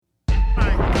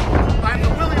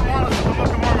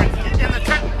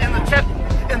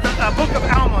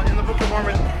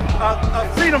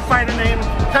freedom fighter named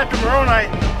Patrick Moroni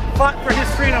fought for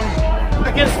his freedom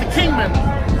against the Kingmen.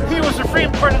 He was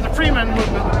part of the Freeman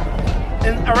movement.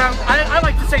 And around, I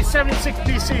like to say 76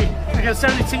 BC because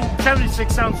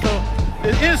 76 sounds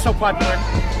it is so popular.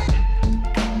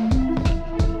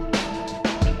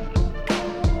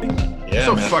 Yeah,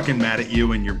 I'm so fucking mad at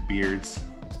you and your beards.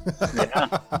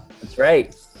 Yeah, that's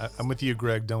right. I'm with you,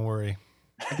 Greg. Don't worry.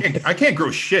 I can't grow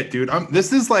shit, dude.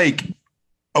 This is like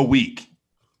a week.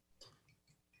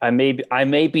 I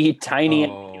may be tiny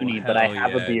and puny, but I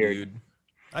have a beard. Dude.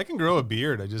 I can grow a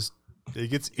beard. It gets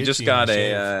itchy.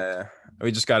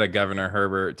 We just got a Governor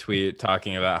Herbert tweet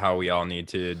talking about how we all need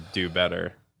to do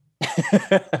better.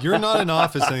 You're not in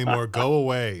office anymore. Go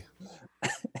away.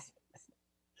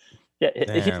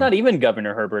 Yeah, he's not even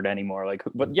Governor Herbert anymore. Like,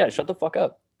 but yeah, shut the fuck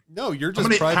up. No, you're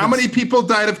just. How many people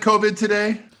died of COVID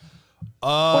today?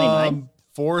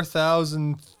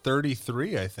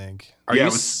 4,033, I think. Are you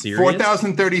serious?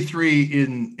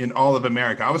 4,033 in all of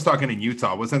America. I was talking in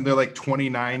Utah. Wasn't there like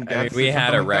 29 deaths? I mean, we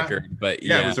had a record, but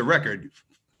yeah, it was a record.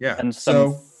 Yeah, and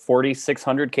some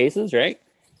 4,600 cases, right?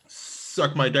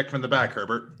 Suck my dick from the back,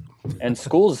 Herbert. And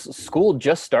school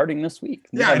just starting this week.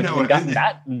 Yeah, I know.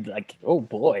 That like, oh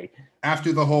boy.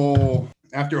 After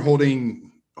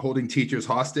holding teachers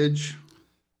hostage.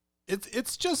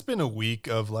 It's just been a week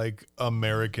of like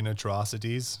American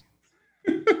atrocities,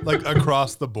 like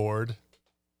across the board.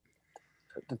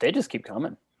 They just keep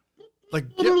coming. Like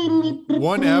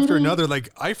one after another. Like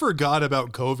I forgot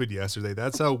about COVID yesterday.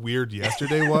 That's how weird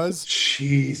yesterday was.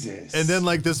 Jesus. And then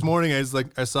like this morning, I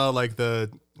saw like the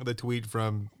tweet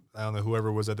from I don't know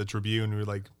whoever was at the Tribune who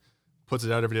like puts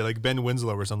it out every day, like Ben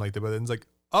Winslow or something like that. But then it's like,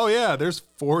 oh yeah, there's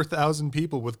 4,000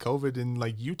 people with COVID in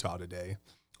like Utah today.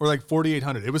 Or like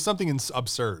 4,800. It was something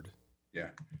absurd. Yeah.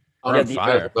 I don't know if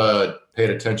you've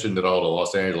paid attention at all to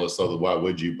Los Angeles, so why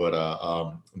would you?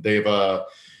 But they've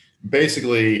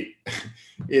basically,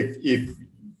 if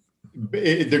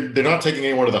they're not taking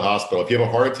anyone to the hospital. If you have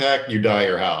a heart attack, you die at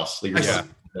your house. We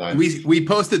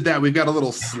posted that. We've got a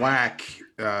little Slack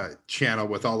channel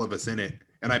with all of us in it,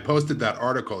 and I posted that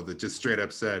article that just straight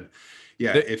up said,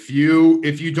 yeah, if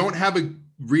you don't have a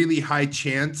really high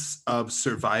chance of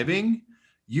surviving,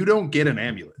 you don't get an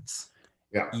ambulance.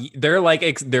 Yeah,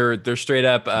 they're straight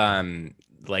up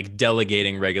like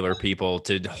delegating regular people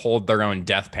to hold their own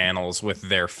death panels with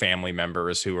their family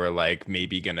members who are like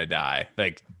maybe gonna die.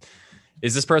 Like,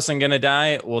 is this person gonna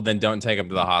die? Well, then don't take them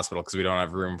to the hospital because we don't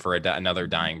have room for another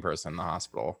dying person in the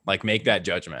hospital. Like, make that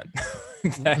judgment.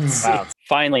 Wow.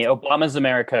 Finally, Obama's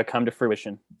America come to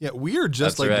fruition. Yeah, we are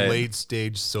just late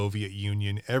stage Soviet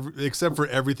Union, except for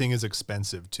everything is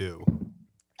expensive too.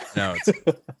 No, it's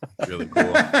really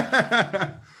cool.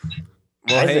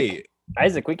 Well,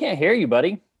 Isaac, we can't hear you,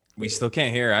 buddy. We still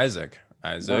can't hear Isaac.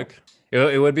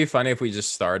 It would be funny if we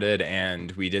just started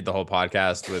and we did the whole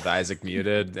podcast with Isaac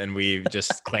muted and we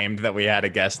just claimed that we had a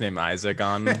guest named Isaac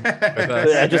on with us.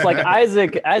 Yeah, just like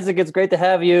Isaac, it's great to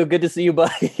have you. Good to see you,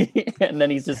 buddy. And then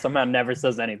he's just somehow never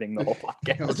says anything the whole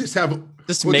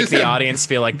podcast. We'll make the audience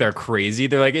feel like they're crazy.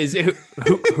 They're like,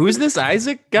 who's this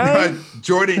Isaac guy?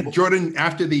 Jordan,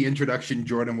 after the introduction,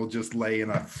 Jordan will just lay in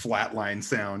a flatline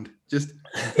sound. Just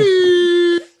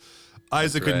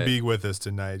Isaac couldn't be with us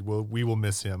tonight. We will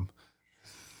miss him.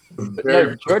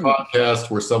 Prepare for a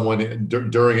podcast where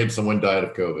during it someone died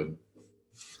of COVID.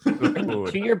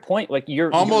 To your point, like you're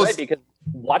right, because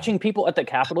watching people at the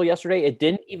Capitol yesterday, it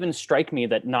didn't even strike me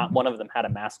that not one of them had a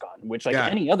mask on, which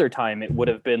any other time it would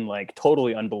have been like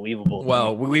totally unbelievable.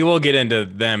 Well, we will get into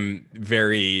them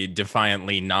very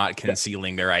defiantly not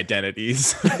concealing their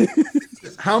identities.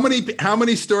 How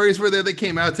many stories were there that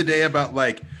came out today about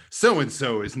like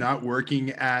so-and-so is not working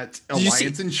at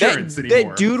Alliance Insurance anymore?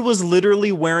 That dude was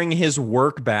literally wearing his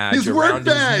work badge around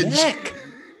his neck.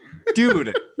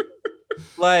 Dude.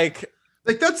 Like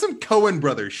that's some Cohen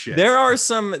Brothers shit. There are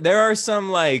some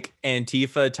like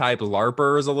Antifa type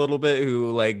LARPers a little bit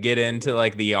who like get into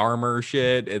like the armor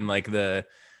shit and like the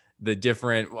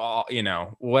different,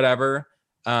 whatever.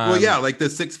 Like the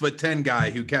 6'10"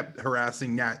 guy who kept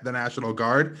harassing the National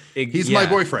Guard. He's my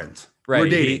boyfriend. Right. We're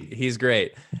dating. He's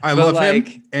great. I love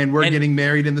him, and we're getting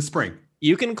married in the spring.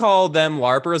 You can call them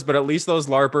LARPers, but at least those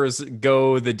LARPers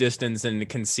go the distance in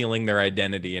concealing their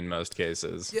identity in most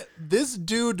cases. Yeah, this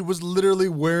dude was literally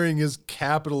wearing his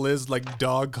capitalist like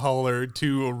dog collar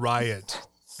to a riot.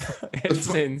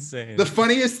 It's insane. The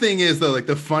funniest thing is though, like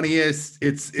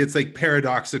it's like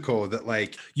paradoxical that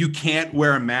like you can't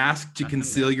wear a mask to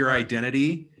conceal your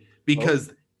identity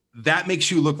because that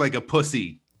makes you look like a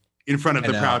pussy in front of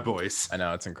the Proud Boys. I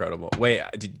know, it's incredible. Wait,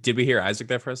 did we hear Isaac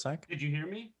there for a sec? Did you hear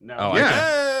me? No. Oh,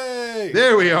 yeah.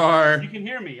 There we are. You can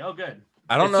hear me. Oh, good.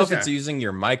 I don't know if it's using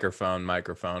your microphone,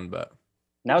 but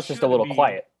now it's just a little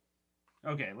quiet.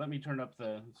 Okay, let me turn up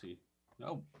the. Let's see.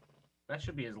 No, that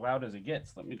should be as loud as it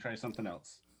gets. Let me try something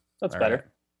else. That's better. Right.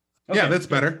 Okay. Yeah, that's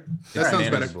better. That sounds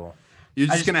manageable. Better. You're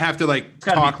just gonna have to like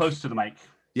talk close to the mic.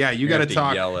 Yeah, you got to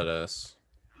talk. Yell at us.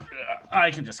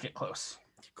 I can just get close.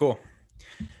 Cool.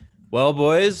 Well,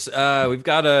 boys, we've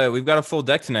got a full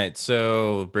deck tonight.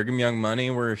 So Brigham Young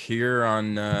Money, we're here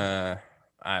on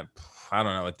I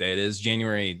don't know what day it is.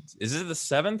 January. Is it the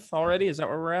 7th already? Is that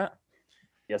where we're at?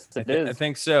 Yes, it is. I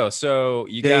think so. So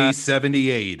you got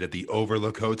 78 at the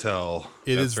Overlook Hotel.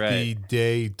 It is the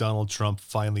day Donald Trump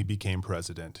finally became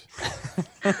president.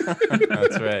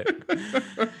 That's right.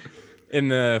 In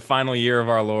the final year of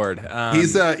our Lord.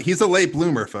 He's a late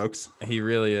bloomer, folks. He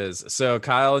really is. So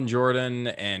Kyle and Jordan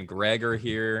and Greg are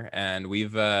here, and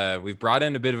we've brought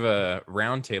in a bit of a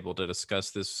roundtable to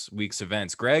discuss this week's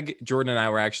events. Greg, Jordan, and I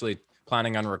were actually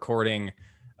planning on recording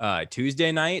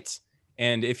Tuesday night.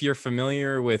 And if you're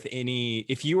familiar with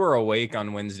if you were awake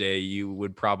on Wednesday, you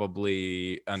would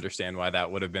probably understand why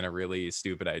that would have been a really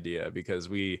stupid idea, because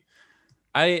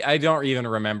I don't even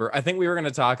remember. I think we were going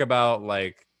to talk about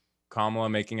like Kamala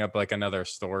making up like another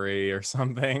story or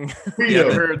something.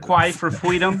 Her cry for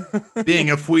freedom. Being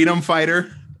a freedom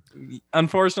fighter.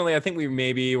 Unfortunately, I think we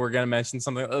maybe were going to mention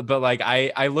something, but like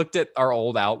I looked at our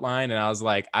old outline and I was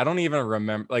like, I don't even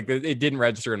remember. Like it didn't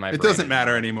register in my brain. It doesn't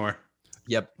matter anymore.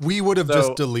 Yep. We would have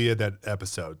just deleted that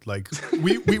episode. Like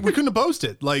we couldn't have posted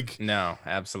it. Like no,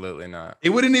 absolutely not. It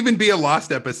wouldn't even be a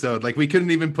lost episode. Like we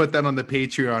couldn't even put that on the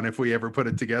Patreon if we ever put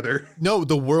it together. No,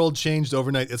 the world changed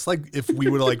overnight. It's like if we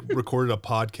would have like recorded a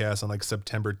podcast on like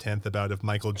September 10th about if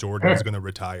Michael Jordan was going to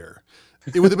retire.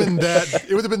 It would have been that.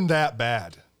 It would have been that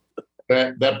bad.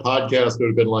 That podcast would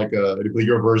have been like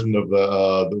your version of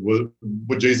the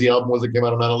what Jay-Z album was that came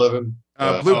out on 9/11.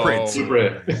 Blueprint.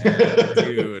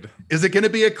 Dude. Is it going to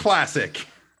be a classic?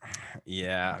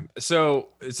 Yeah. So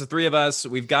it's the three of us.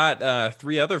 We've got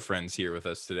 3 other friends here with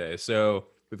us today. So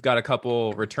we've got a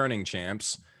couple returning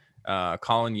champs.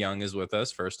 Colin Young is with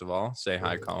us, first of all. Say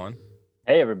hi, Colin.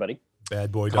 Hey, everybody.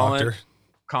 Bad boy doctor.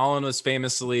 Colin was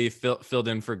famously filled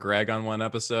in for Greg on one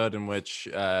episode in which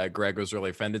Greg was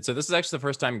really offended. So this is actually the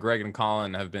first time Greg and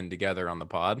Colin have been together on the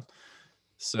pod.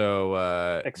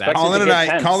 So Colin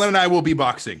and I will be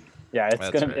boxing. Yeah,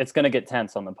 it's gonna get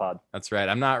tense on the pod. That's right.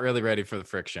 I'm not really ready for the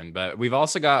friction, but we've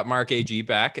also got Mark AG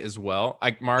back as well.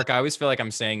 Mark, I always feel like I'm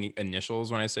saying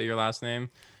initials when I say your last name,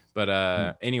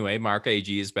 but anyway, Mark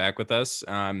AG is back with us.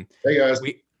 Hey guys.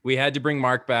 We had to bring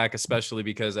Mark back, especially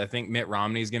because I think Mitt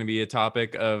Romney is going to be a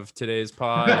topic of today's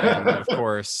pod, and of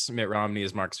course, Mitt Romney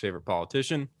is Mark's favorite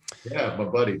politician. Yeah, my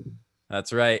buddy.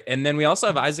 That's right. And then we also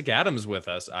have Isaac Adams with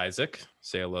us. Isaac,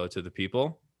 say hello to the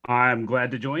people. I'm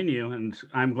glad to join you, and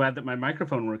I'm glad that my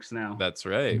microphone works now. That's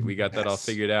right. We got that all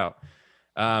figured out.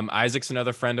 Isaac's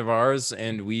another friend of ours,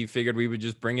 and we figured we would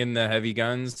just bring in the heavy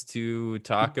guns to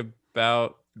talk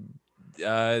about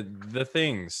the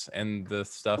things and the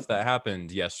stuff that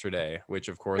happened yesterday, which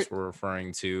of course we're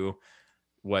referring to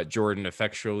what Jordan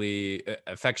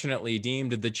affectionately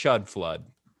deemed the Chud flood.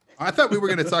 I thought we were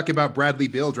going to talk about Bradley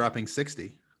Beal dropping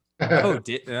 60. Oh,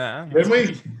 did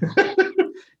we?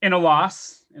 In a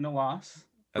loss.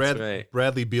 That's right.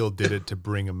 Bradley Beal did it to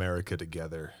bring America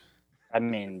together. I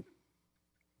mean,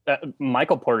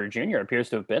 Michael Porter Jr. appears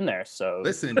to have been there. So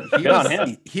listen, on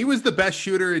him. He was the best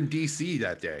shooter in DC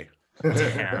that day.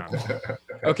 Damn.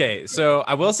 Okay, so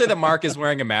I will say that Mark is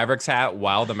wearing a Mavericks hat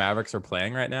while the Mavericks are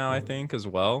playing right now, I think, as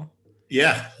well.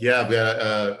 Yeah, I've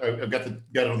got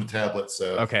it on the tablet.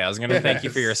 So okay, I was gonna thank you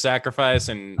for your sacrifice,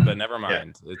 but never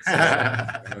mind.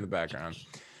 Yeah. It's in the background.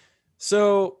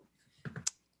 So,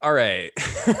 all right.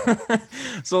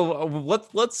 So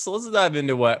let's dive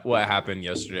into what happened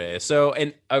yesterday. So,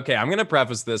 and okay, I'm gonna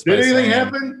preface this. Did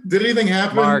anything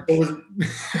happen, Mark?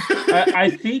 I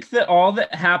think that all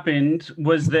that happened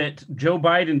was that Joe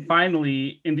Biden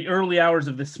finally, in the early hours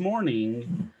of this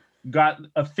morning, got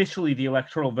officially the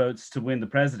electoral votes to win the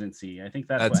presidency. I think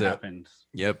that's what happened.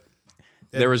 Yep.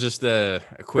 There was just a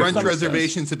quick brunch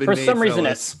reservations have been for made, some reason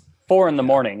fellas. it's 4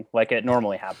 a.m, like it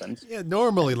normally happens. Yeah,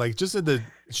 normally, like just in the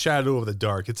shadow of the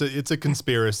dark. It's a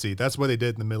conspiracy. That's what they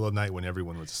did in the middle of the night when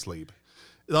everyone was asleep.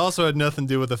 It also had nothing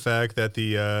to do with the fact that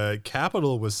the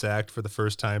Capitol was sacked for the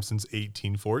first time since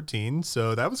 1814.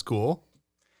 So that was cool.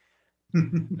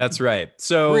 That's right.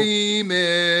 So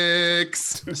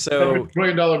remix. So $1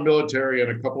 billion military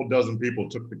and a couple dozen people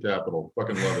took the Capitol.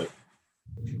 Fucking love it.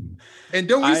 And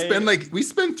don't we spend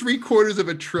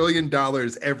 $750 billion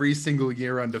every single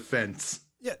year on defense?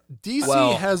 Yeah,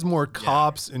 DC has more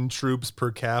cops and troops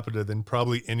per capita than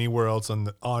probably anywhere else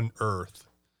on Earth.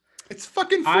 It's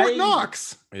fucking Fort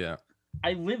Knox. Yeah.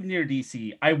 I live near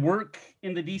DC. I work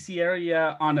in the DC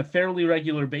area on a fairly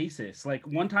regular basis. Like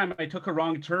one time I took a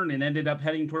wrong turn and ended up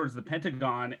heading towards the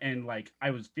Pentagon, and like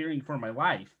I was fearing for my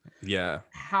life. Yeah.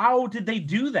 How did they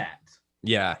do that?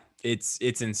 Yeah. It's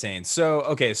insane.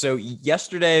 So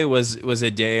yesterday was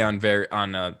a day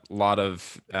on a lot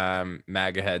of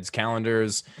MAGA heads'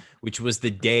 calendars, which was the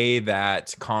day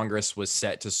that Congress was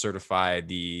set to certify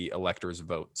the electors'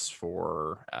 votes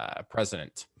for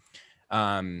president.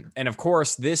 And of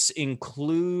course, this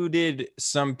included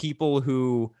some people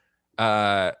who,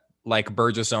 like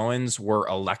Burgess Owens, were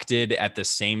elected at the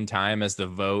same time as the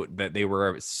vote that they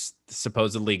were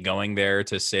supposedly going there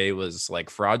to say was like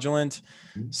fraudulent.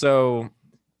 So,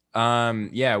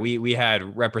 we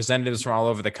had representatives from all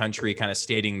over the country kind of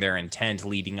stating their intent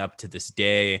leading up to this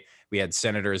day. We had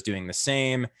senators doing the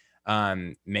same,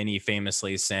 many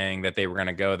famously saying that they were going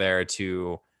to go there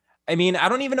to. I mean, I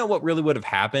don't even know what really would have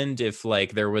happened if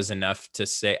like there was enough to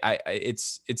say.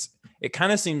 It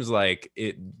kind of seems like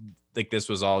this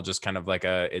was all just kind of like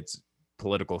it's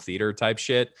political theater type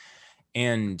shit.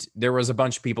 And there was a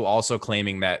bunch of people also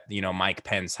claiming that, Mike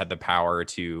Pence had the power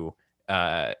to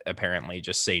apparently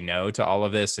just say no to all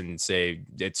of this and say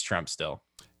it's Trump still.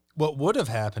 What would have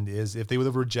happened is if they would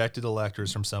have rejected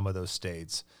electors from some of those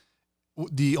states,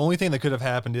 the only thing that could have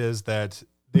happened is that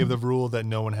they have the rule that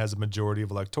no one has a majority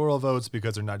of electoral votes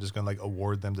because they're not just going to like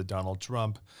award them to Donald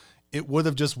Trump. It would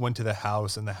have just went to the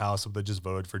House, and the House would have just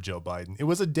voted for Joe Biden. It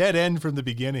was a dead end from the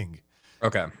beginning.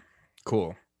 Okay,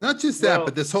 cool. Not just that,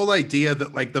 but this whole idea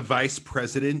that like the vice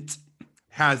president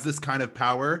has this kind of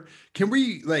power. Can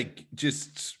we like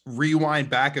just rewind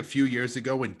back a few years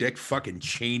ago when Dick fucking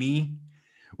Cheney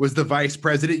was the vice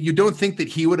president? You don't think that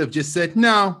he would have just said,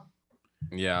 no.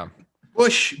 Yeah.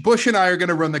 Bush and I are going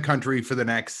to run the country for the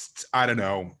next,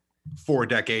 4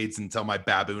 decades until my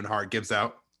baboon heart gives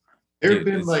out. There have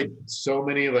been like so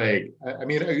many of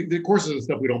course, there's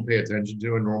stuff we don't pay attention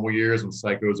to in normal years when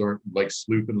psychos aren't like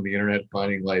sleuthing the internet,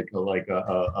 finding like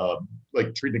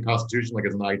treating the Constitution like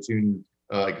as an iTunes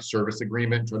like a service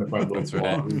agreement, trying to find little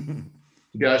flaws.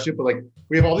 Yeah, shit. But like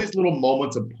we have all these little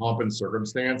moments of pomp and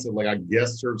circumstance that like I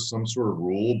guess serves some sort of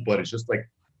rule, but it's just like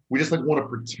we just like want to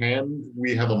pretend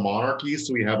we have a monarchy,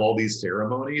 so we have all these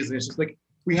ceremonies, and it's just like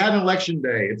we had an election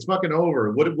day. It's fucking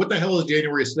over. What the hell is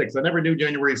January 6th? I never knew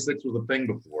January 6th was a thing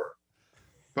before.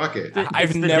 Fuck it.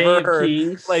 I've never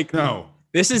heard like no.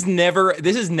 This has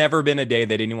never been a day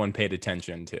that anyone paid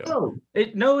attention to.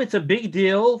 No, it's a big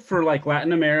deal for like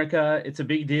Latin America. It's a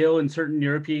big deal in certain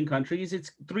European countries.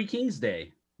 It's Three Kings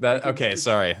Day.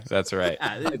 Sorry, that's right.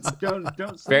 Yeah,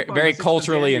 don't very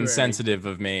culturally insensitive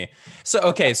of me.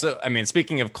 So I mean,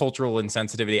 speaking of cultural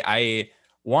insensitivity, I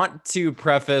want to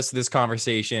preface this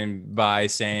conversation by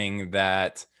saying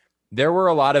that there were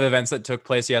a lot of events that took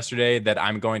place yesterday that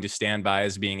I'm going to stand by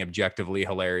as being objectively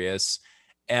hilarious.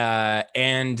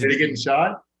 And did he get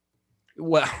shot?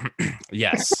 Well,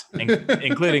 yes,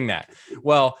 including that.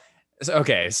 Well,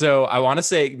 so I want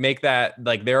to make that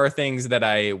like there are things that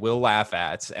I will laugh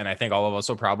at, and I think all of us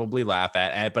will probably laugh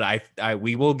at. But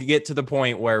we will get to the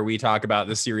point where we talk about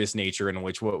the serious nature in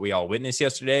which what we all witnessed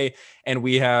yesterday, and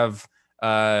we have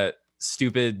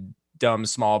stupid, dumb,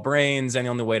 small brains, and the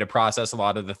only way to process a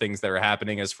lot of the things that are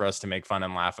happening is for us to make fun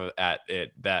and laugh at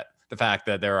it. That the fact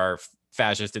that there are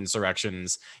fascist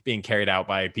insurrections being carried out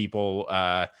by people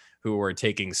who were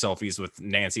taking selfies with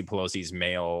Nancy Pelosi's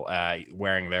mail,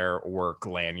 wearing their work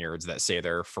lanyards that say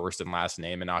their first and last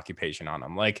name and occupation on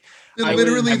them. Like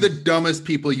literally the dumbest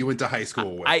people you went to high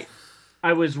school with.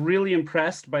 I was really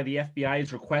impressed by the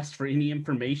FBI's request for any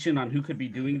information on who could be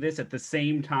doing this at the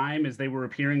same time as they were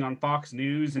appearing on Fox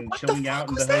News and chilling out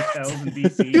in the hotels in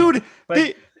DC. Dude,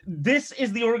 this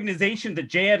is the organization that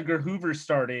J. Edgar Hoover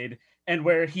started, and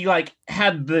where he like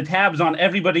had the tabs on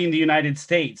everybody in the United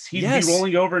States. He'd be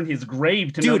rolling over in his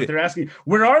grave to know that they're asking,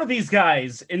 where are these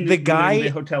guys in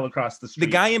the hotel across the street?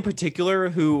 The guy in particular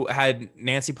who had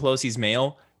Nancy Pelosi's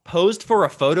mail posed for a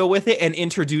photo with it and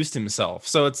introduced himself.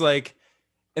 So it's like,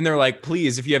 and they're like,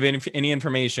 please, if you have any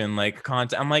information, like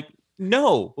contact. I'm like,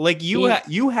 no, like you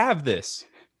have this.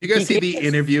 You guys see the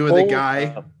interview of the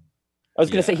guy? I was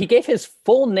going to say, he gave his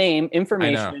full name,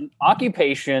 information,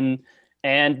 occupation,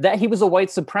 and that he was a white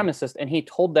supremacist, and he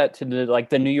told that to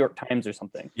the New York Times or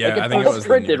something. Yeah, I think it was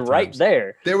printed right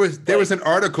there. There was an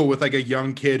article with like a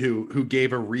young kid who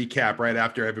gave a recap right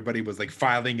after everybody was like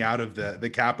filing out of the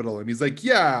Capitol, and he's like,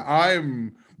 "Yeah,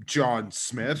 I'm John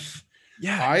Smith.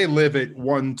 Yeah, I live at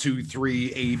 123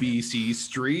 ABC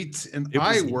Street, and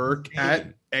I work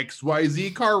at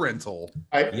XYZ car rental.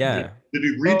 The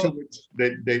degree to which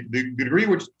the degree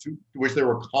to which they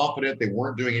were confident they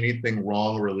weren't doing anything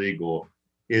wrong or illegal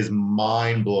is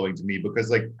mind blowing to me, because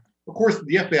like, of course,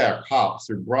 the FBI are cops.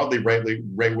 They're broadly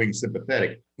right-wing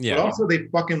sympathetic. Yeah. But also they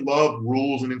fucking love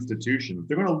rules and institutions.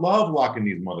 They're gonna love locking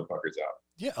these motherfuckers out.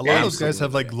 Yeah, a lot of those guys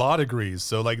have like law degrees,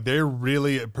 so like they're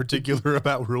really particular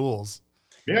about rules.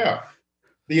 Yeah.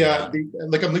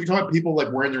 Like I'm talking about people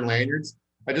like wearing their lanyards.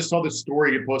 I just saw this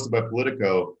story get posted by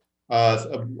Politico.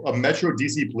 A Metro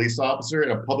DC police officer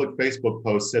in a public Facebook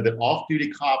post said that off-duty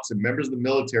cops and members of the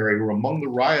military who were among the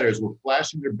rioters were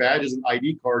flashing their badges and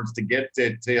ID cards to get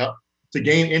to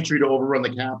gain entry to overrun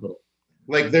the Capitol.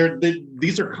 Like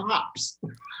these are cops.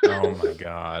 Oh my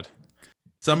God.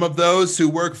 Some of those who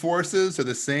work forces are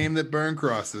the same that burn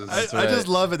crosses. I just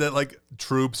love it that like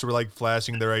troops were like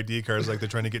flashing their ID cards like they're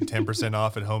trying to get 10%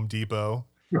 off at Home Depot.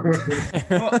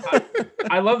 Well,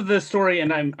 I love the story,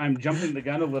 and I'm jumping the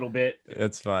gun a little bit.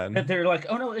 It's fine. That they're like,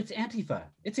 oh no, it's Antifa.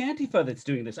 It's Antifa that's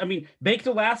doing this. I mean, Baked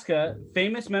Alaska,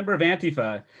 famous member of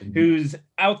Antifa, who's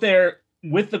out there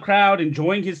with the crowd,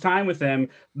 enjoying his time with them.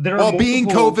 While being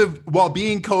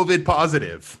COVID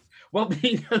positive. Well,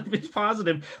 being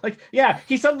positive, like, yeah,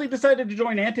 he suddenly decided to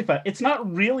join Antifa. It's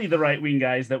not really the right-wing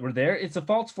guys that were there. It's a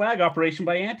false flag operation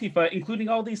by Antifa, including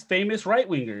all these famous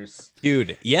right-wingers.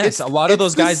 Dude, yes, a lot of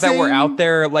those guys that were out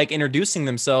there, like, introducing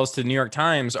themselves to the New York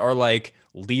Times are, like,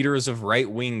 leaders of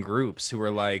right-wing groups who are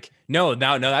like, no,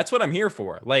 that's what I'm here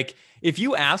for. Like, if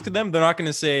you ask them, they're not going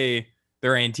to say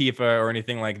they're Antifa or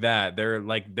anything like that.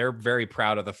 They're very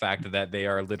proud of the fact that they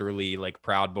are literally, like,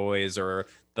 Proud Boys or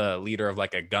the leader of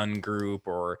like a gun group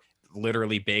or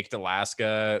literally Baked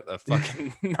Alaska, a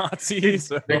fucking Nazis.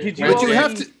 But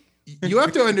you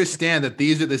have to understand that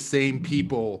these are the same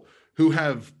people who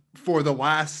have for the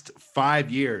last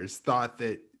 5 years thought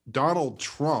that Donald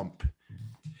Trump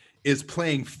is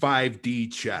playing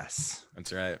 5D chess.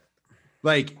 That's right.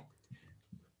 Like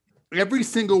every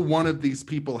single one of these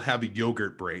people have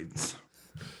yogurt brains.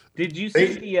 Did you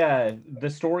see the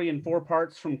story in 4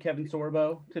 parts from Kevin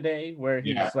Sorbo today, where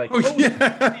he's like,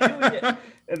 and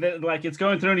then like it's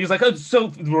going through, and he's like, oh,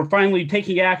 so we're finally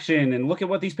taking action, and look at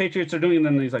what these patriots are doing, and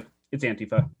then he's like, it's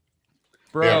Antifa.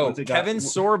 Bro, Kevin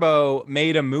Sorbo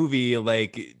made a movie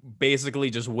like basically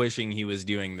just wishing he was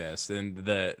doing this, and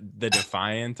the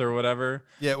Defiant or whatever.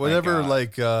 Yeah, whatever,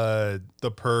 like The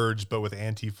Purge, but with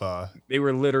Antifa. They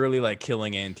were literally like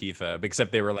killing Antifa,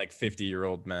 except they were like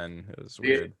 50-year-old men. It was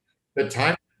weird. The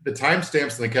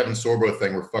timestamps in the Kevin Sorbo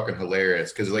thing were fucking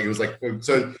hilarious because like it was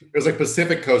like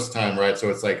Pacific Coast time, right? So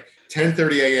it's like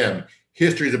 10:30 a.m.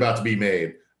 History's about to be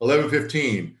made.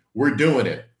 11:15, we're doing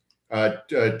it.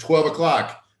 12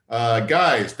 o'clock,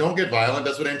 guys, don't get violent.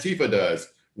 That's what Antifa does.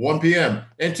 1 p.m.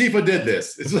 Antifa did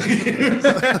this. It's like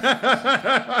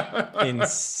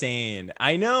insane.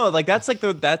 I know, like that's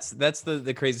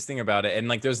the craziest thing about it. And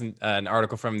like there's an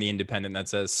article from The Independent that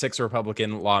says 6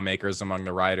 Republican lawmakers among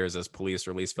the rioters as police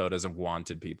release photos of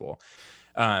wanted people,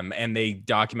 and they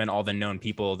document all the known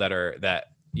people that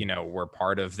were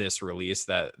part of this release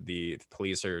that the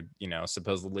police are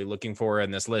supposedly looking for.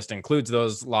 And this list includes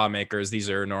those lawmakers. These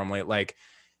are normally like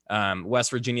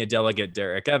West Virginia delegate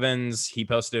Derek Evans. He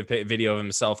posted a video of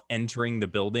himself entering the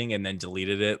building and then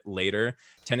deleted it later.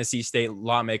 Tennessee state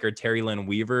lawmaker Terry Lynn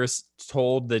Weaver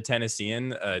told the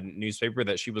Tennessean newspaper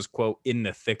that she was, quote, in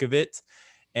the thick of it.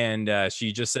 And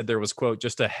she just said there was, quote,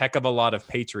 just a heck of a lot of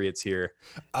patriots here.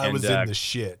 I was in the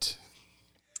shit.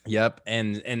 Yep.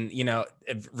 And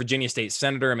Virginia State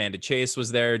Senator Amanda Chase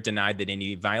was there, denied that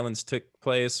any violence took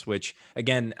place, which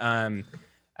again,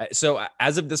 so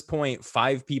as of this point,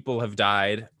 5 people have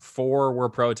died. 4 were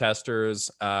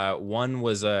protesters. 1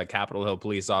 was a Capitol Hill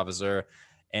police officer,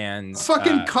 and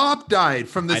fucking cop died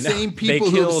from the same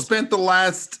people who have spent the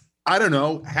last, I don't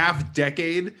know, half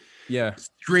decade. Yeah,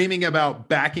 screaming about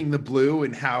backing the blue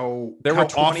and how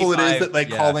awful it is that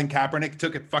like Colin Kaepernick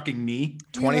took a fucking knee.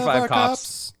 25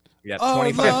 cops. Yeah,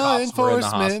 25 cops were in the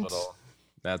hospital.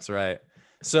 That's right.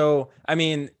 So, I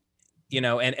mean,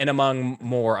 and among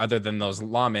more other than those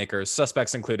lawmakers,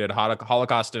 suspects included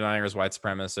Holocaust deniers, white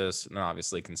supremacists, and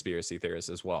obviously conspiracy theorists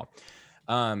as well.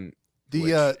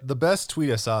 The best tweet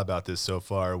I saw about this so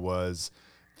far was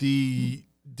the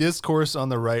discourse on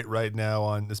the right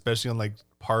now, especially on like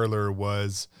Parler,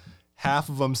 was half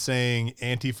of them saying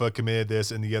Antifa committed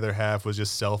this, and the other half was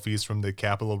just selfies from the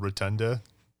Capitol Rotunda.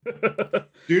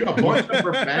 Dude, a bunch of them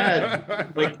are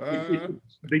bad. Like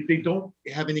they don't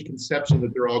have any conception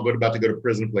that they're all about to go to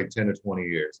prison for like 10 to 20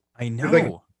 years. I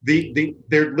know. Like,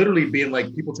 they're literally being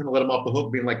like, people trying to let them off the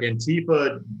hook, being like,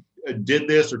 Antifa did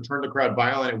this or turned the crowd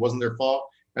violent. It wasn't their fault.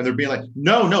 And they're being like,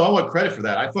 no, I want credit for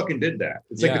that. I fucking did that.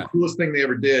 It's like the coolest thing they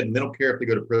ever did. And they don't care if they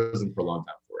go to prison for a long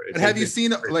time for it. But have you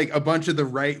seen like a bunch of the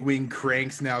right-wing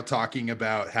cranks now talking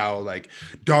about how like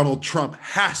Donald Trump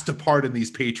has to pardon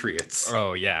these patriots?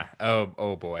 Oh yeah.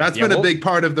 Oh boy. That's been a big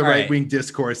part of the right-wing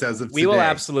discourse as of today. We will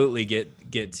absolutely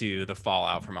get to the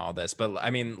fallout from all this. But I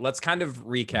mean, let's kind of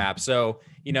recap. So,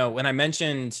 when I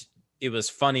mentioned it was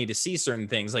funny to see certain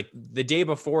things, like the day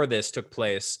before this took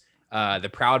place, the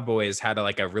Proud Boys had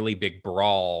a really big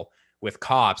brawl with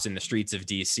cops in the streets of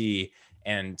DC.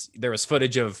 And there was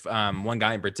footage of one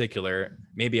guy in particular.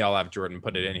 Maybe I'll have Jordan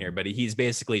put it in here, but he's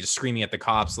basically just screaming at the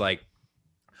cops like,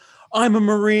 I'm a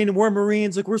Marine, we're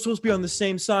Marines, like we're supposed to be on the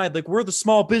same side, like we're the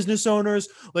small business owners,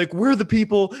 like we're the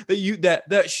people that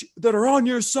are on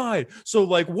your side. So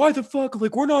like why the fuck,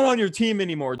 like we're not on your team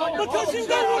anymore. Because you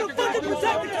don't want to fucking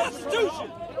protect the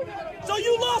Constitution. So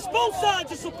you lost both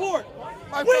sides of support.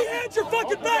 We had your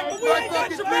fucking back, but we ain't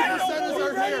got your back no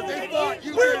more.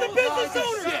 We're the business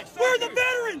owners. We're the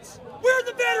veterans. We're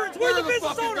the veterans. We're the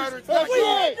business owners. We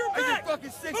had your back, but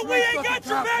we ain't got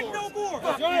your back no more.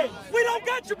 We don't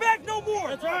got your back no more.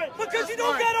 Because you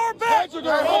don't got our back. Heads are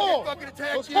gonna roll.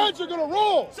 Those heads are gonna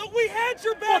roll. So we had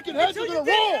your back until you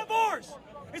didn't have ours.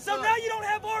 And so now you don't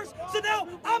have ours. So now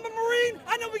I'm a Marine.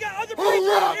 I know we got other Marines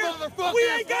out here. We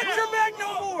ain't got your back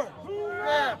no more.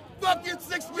 Yeah. Fucking 6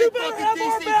 weeks. You better have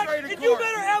our back, and you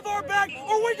better have our back,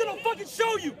 or we're gonna fucking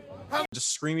show you. Just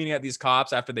screaming at these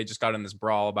cops after they just got in this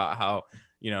brawl about how,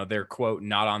 they're quote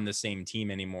not on the same team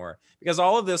anymore. Because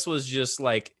all of this was just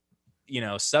like,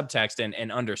 subtext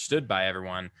and understood by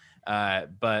everyone.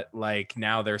 But like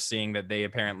now they're seeing that they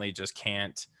apparently just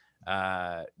can't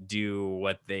do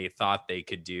what they thought they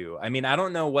could do. I mean, I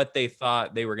don't know what they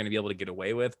thought they were going to be able to get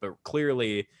away with, but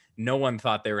clearly no one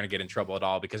thought they were going to get in trouble at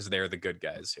all because they're the good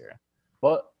guys here.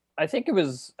 Well, I think it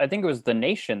was The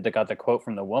Nation that got the quote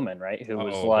from the woman, right? Who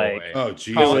was "Oh,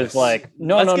 Jesus!" Who was like,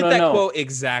 "No, Let's no, get no, that no." quote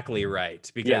exactly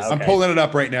right because I'm pulling it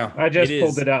up right now. I just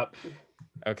pulled it up.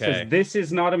 Okay. It says, "This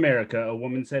is not America," a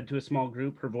woman said to a small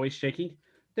group, her voice shaking.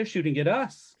 "They're shooting at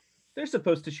us. They're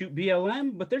supposed to shoot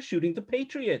BLM, but they're shooting the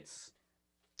Patriots."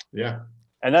 Yeah.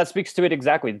 And that speaks to it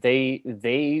exactly.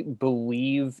 They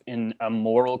believe in a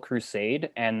moral crusade,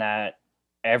 and that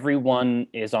everyone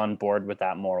is on board with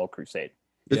that moral crusade.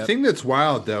 The thing that's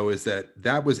wild, though, is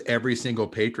that was every single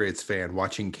Patriots fan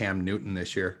watching Cam Newton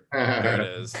this year. There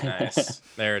it is. Nice.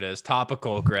 There it is.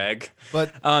 Topical, Greg.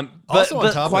 But also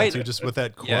on top of that, too, just with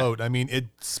that quote, I mean, it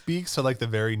speaks to like the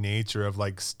very nature of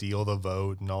like steal the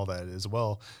vote and all that as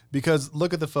well. Because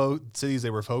look at the cities they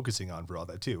were focusing on for all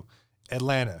that, too.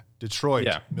 Atlanta, Detroit,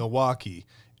 Milwaukee,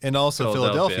 and also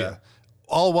Philadelphia.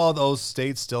 All while those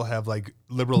states still have like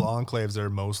liberal enclaves that are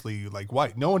mostly like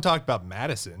white. No one talked about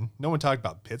Madison. No one talked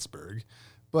about Pittsburgh.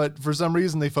 But for some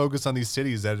reason, they focus on these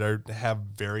cities that have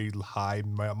very high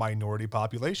minority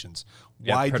populations.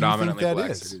 Why do you think that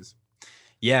is? Cities.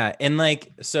 Yeah, and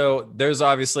like, so there's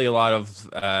obviously a lot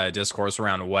of discourse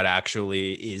around what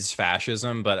actually is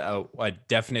fascism, but a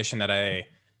definition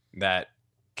that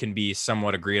can be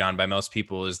somewhat agreed on by most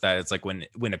people is that it's like when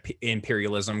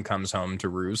imperialism comes home to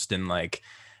roost, and like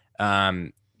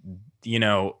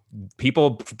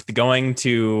people going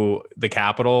to the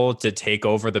Capitol to take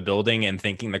over the building and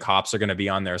thinking the cops are going to be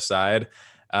on their side.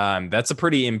 That's a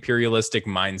pretty imperialistic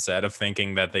mindset of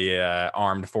thinking that the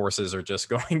armed forces are just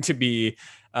going to be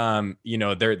they're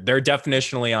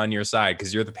definitionally on your side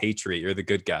because you're the patriot, you're the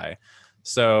good guy.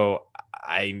 So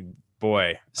I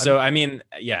mean,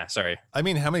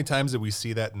 how many times did we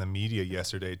see that in the media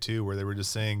yesterday too, where they were just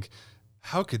saying,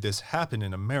 how could this happen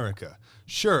in America?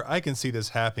 Sure, I can see this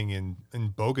happening in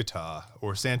Bogota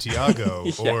or Santiago,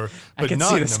 but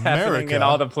not in America. In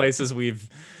all the places we've,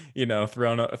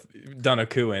 done a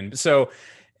coup in. So,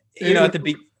 at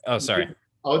the sorry.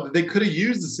 Oh, they could have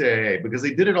used the CIA because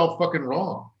they did it all fucking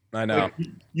wrong. I know. Like,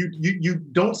 you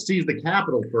don't seize the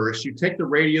Capitol first. You take the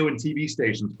radio and TV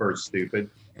stations first, stupid.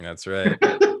 That's right.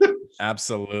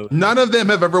 Absolutely. None of them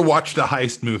have ever watched a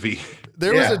heist movie.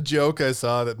 There was a joke I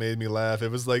saw that made me laugh.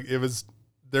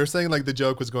 They're saying like the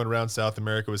joke was going around South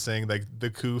America was saying like the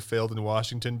coup failed in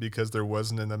Washington because there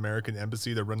wasn't an American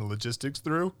embassy to run the logistics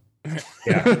through.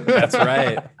 Yeah, that's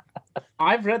right.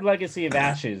 I've read Legacy of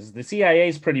Ashes. The CIA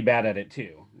is pretty bad at it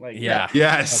too. Like,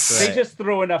 yes, they just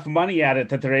throw enough money at it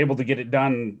that they're able to get it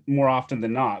done more often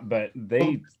than not. But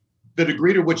the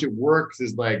degree to which it works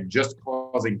is like just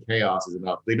causing chaos is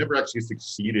enough. They never actually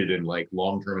succeeded in like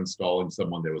long-term installing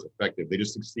someone that was effective. They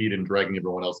just succeed in dragging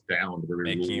everyone else down.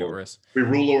 We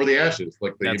rule over the ashes.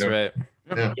 Like that's right.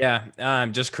 Yeah,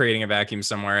 just creating a vacuum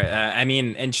somewhere. I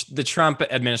mean, and the Trump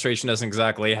administration doesn't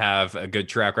exactly have a good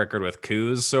track record with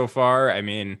coups so far. I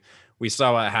mean, we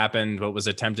saw what happened, what was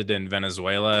attempted in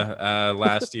Venezuela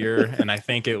last year, and I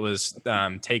think it was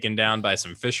taken down by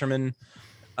some fishermen.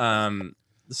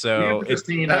 So that's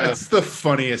the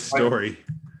funniest story.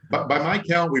 By my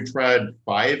count, we've tried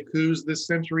 5 coups this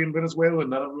century in Venezuela, and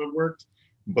none of them have worked.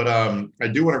 But I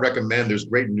do want to recommend, there's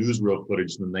great newsreel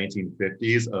footage from the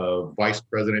 1950s of Vice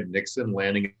President Nixon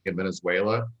landing in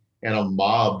Venezuela and a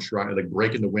mob trying to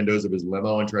break in the windows of his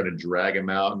limo and trying to drag him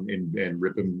out and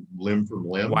rip him limb from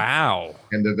limb. Wow.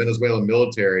 And the Venezuelan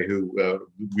military, who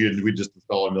we just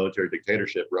installed a military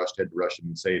dictatorship, had to rush him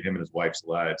and save him and his wife's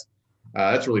lives.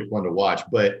 That's really fun to watch.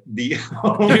 But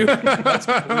that's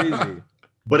crazy.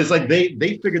 But it's like they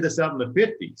figured this out in the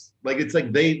 50s. Like it's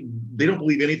like they don't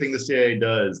believe anything the CIA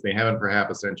does. They haven't for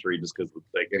half a century just because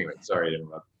anyway, sorry to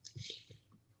interrupt.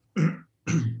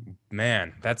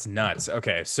 Man, that's nuts.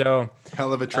 Okay, so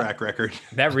hell of a track record.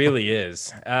 That really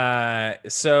is.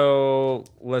 So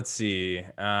let's see.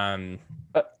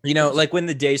 Like when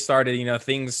the day started,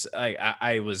 things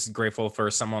I was grateful for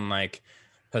someone like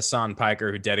Hassan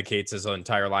Piker, who dedicates his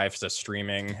entire life to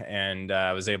streaming, and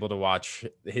I was able to watch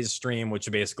his stream, which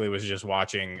basically was just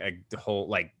watching a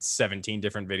whole 17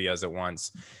 different videos at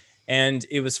once. And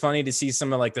it was funny to see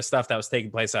some of the stuff that was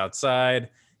taking place outside.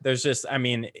 There's just,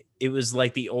 it was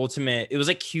like the ultimate, it was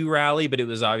like Q rally, but it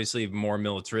was obviously more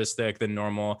militaristic than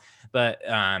normal. But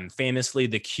famously,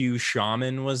 the Q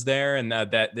shaman was there, and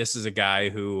that this is a guy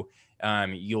who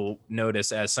you'll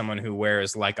notice as someone who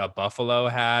wears a buffalo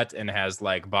hat and has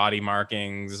body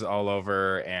markings all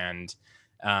over. And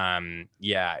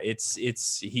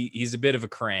he's a bit of a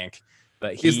crank,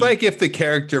 but he's like if the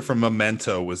character from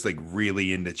Memento was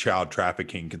really into child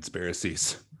trafficking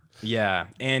conspiracies. Yeah.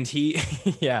 And he,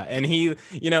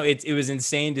 it was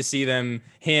insane to see him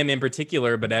in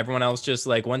particular, but everyone else just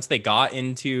once they got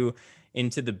into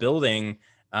the building,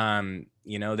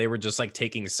 they were just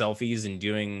taking selfies and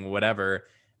doing whatever.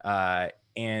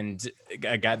 And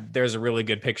there's a really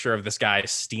good picture of this guy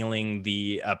stealing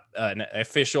an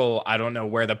official, I don't know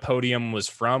where the podium was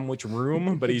from, which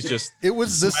room, but he's just, it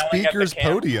was the speaker's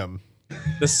podium.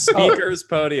 The speaker's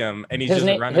podium. And he's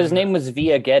running. His name was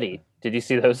Via Getty. Did you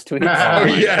see those tweets? Oh,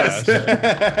 yes.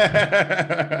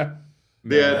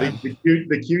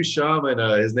 The Q shaman,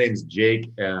 his name's Jake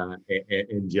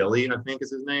Angeli, I think is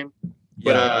his name.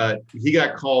 But he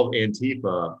got called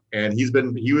Antifa, and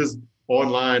he was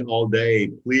online all day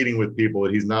pleading with people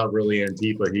that he's not really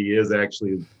Antifa. He is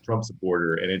actually a Trump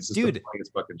supporter, and it's just the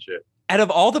funniest fucking shit. Out of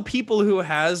all the people who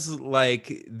has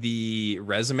the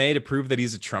resume to prove that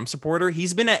he's a Trump supporter,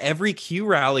 he's been at every Q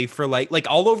rally for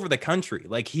all over the country.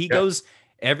 He goes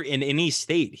in any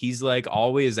state. He's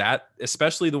always at,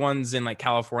 especially the ones in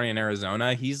California and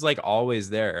Arizona. He's always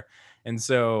there. And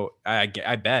so I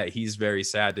bet he's very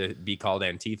sad to be called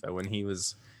Antifa when he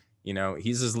was,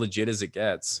 he's as legit as it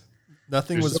gets.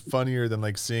 Nothing was funnier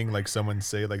than seeing someone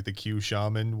say the Q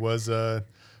shaman was an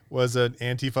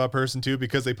Antifa person too,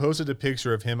 because they posted a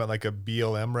picture of him at a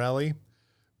BLM rally.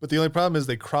 But the only problem is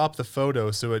they cropped the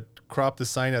photo, so it cropped the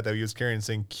sign out that he was carrying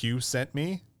saying Q sent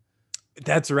me.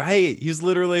 That's right. He's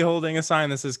literally holding a sign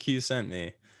that says Q sent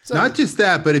me. So, not just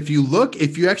that, but if you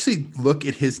actually look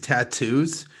at his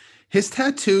tattoos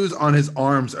on his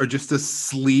arms are just a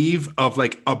sleeve of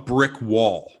a brick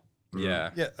wall. Yeah.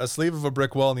 Yeah, a sleeve of a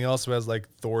brick wall, and he also has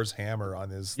Thor's hammer on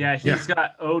his. Yeah, he's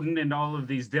got Odin and all of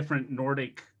these different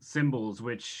Nordic symbols,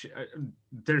 which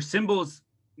they're symbols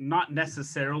not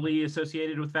necessarily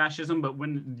associated with fascism, but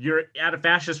when you're at a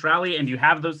fascist rally and you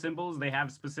have those symbols, they have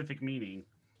specific meaning.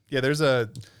 Yeah,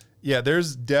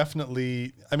 there's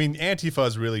definitely, Antifa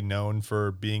is really known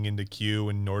for being into Q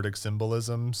and Nordic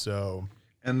symbolism, so.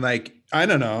 And I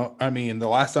don't know. The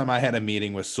last time I had a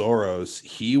meeting with Soros,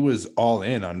 he was all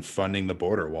in on funding the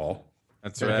border wall.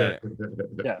 That's right.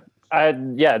 The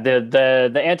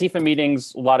Antifa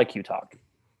meetings, a lot of Q talk.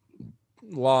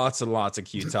 Lots and lots of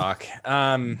Q talk.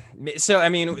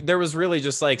 So there was really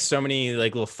just so many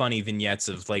little funny vignettes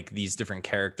of these different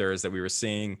characters that we were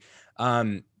seeing.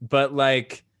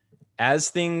 But as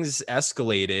things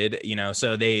escalated,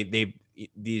 so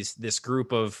this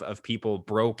group of people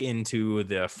broke into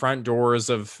the front doors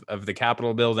of the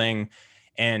Capitol building,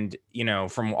 and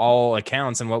from all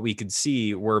accounts and what we could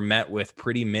see, were met with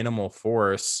pretty minimal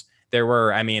force. There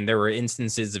were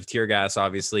instances of tear gas,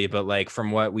 obviously, but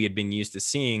from what we had been used to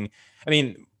seeing,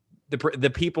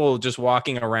 the people just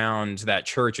walking around that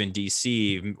church in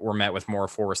DC were met with more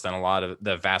force than a lot of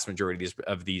the vast majority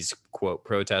of these quote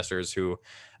protesters who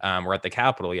were at the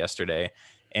Capitol yesterday.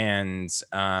 And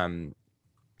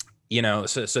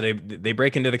so they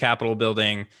break into the Capitol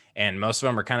building, and most of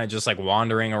them are kind of just like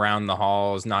wandering around the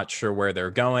halls, not sure where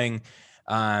they're going.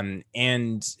 And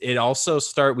it also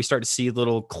we start to see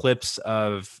little clips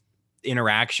of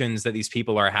interactions that these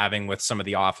people are having with some of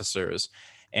the officers.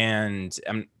 And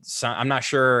I'm not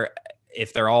sure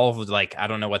if they're all like, I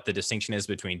don't know what the distinction is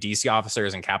between DC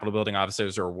officers and Capitol building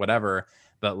officers or whatever,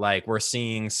 but like we're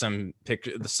seeing some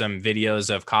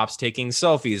videos of cops taking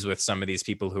selfies with some of these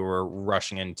people who are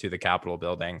rushing into the Capitol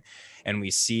building. And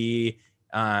we see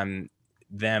them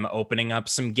opening up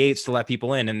some gates to let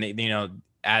people in. And they,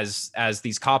 as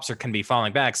these cops can be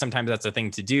falling back, sometimes that's a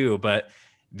thing to do, but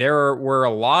there were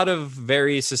a lot of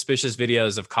very suspicious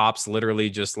videos of cops literally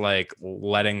just like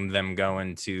letting them go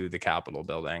into the Capitol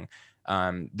building.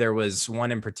 There was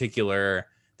one in particular,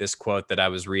 this quote that I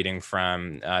was reading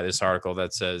from this article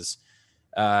that says,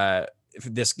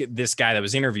 this guy that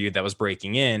was interviewed that was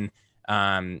breaking in,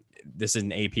 this is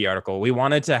an AP article. "We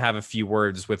wanted to have a few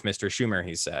words with Mr. Schumer,"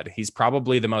 he said. "He's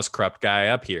probably the most corrupt guy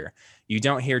up here. You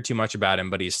don't hear too much about him,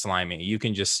 but he's slimy. You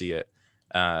can just see it."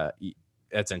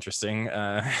 That's interesting.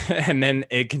 And then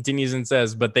it continues and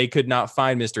says, "But they could not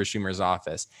find Mr. Schumer's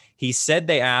office. He said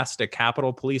they asked a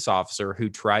Capitol police officer who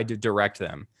tried to direct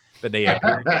them, but they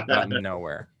appeared to have gotten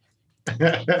nowhere."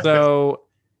 So,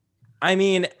 I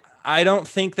mean, I don't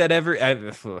think that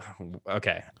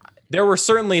okay. There were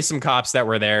certainly some cops that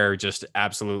were there just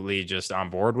absolutely just on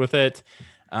board with it.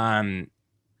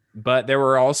 But there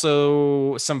were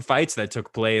also some fights that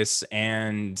took place,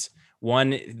 and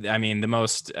one, I mean, the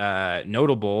most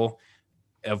notable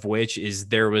of which is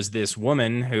there was this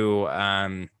woman who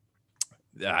had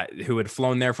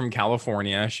flown there from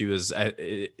California. She was,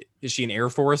 is she an Air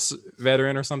Force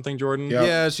veteran or something, Jordan?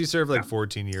 Yeah, she served like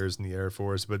 14 years in the Air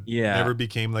Force, but never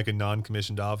became like a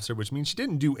non-commissioned officer, which means she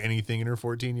didn't do anything in her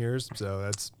 14 years. So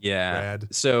that's rad.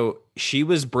 So she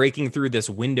was breaking through this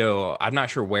window. I'm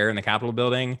not sure where in the Capitol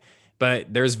building,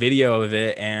 but there's video of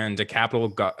it, and a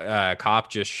Capitol cop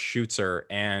just shoots her,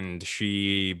 and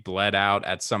she bled out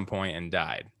at some point and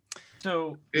died.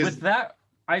 So with that,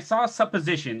 I saw a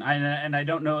supposition, and I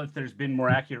don't know if there's been more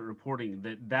accurate reporting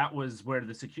that was where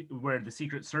the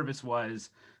Secret Service was,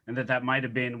 and that might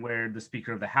have been where the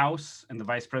Speaker of the House and the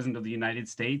Vice President of the United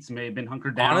States may have been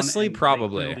hunkered down. Honestly,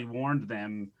 probably. They clearly warned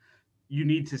them, you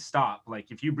need to stop.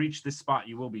 Like, if you breach this spot,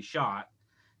 you will be shot.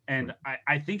 And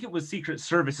I think it was Secret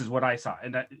Service is what I saw.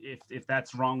 And if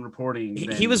that's wrong reporting,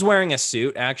 then... He was wearing a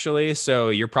suit, actually. So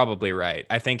you're probably right.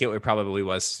 I think it probably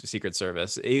was Secret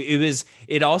Service.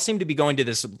 It all seemed to be going to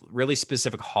this really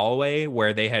specific hallway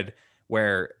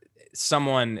where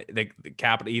someone, the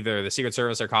Capitol, either the Secret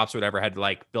Service or cops or whatever, had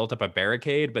like built up a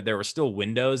barricade, but there were still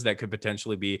windows that could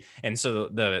potentially be. And so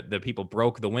the people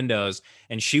broke the windows,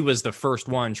 and she was the first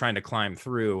one trying to climb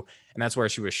through. And that's where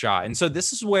she was shot. And so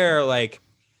this is where, like,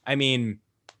 I mean,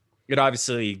 it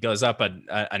obviously goes up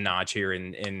a notch here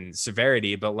in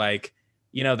severity, but like,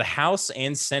 the House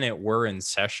and Senate were in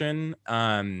session.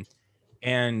 And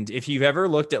if you've ever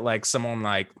looked at like someone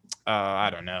like,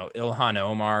 I don't know, Ilhan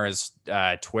Omar's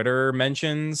Twitter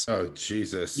mentions. Oh,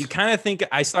 Jesus. You kind of think,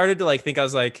 I started to like think, I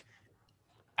was like,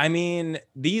 I mean,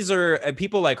 these are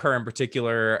people like her in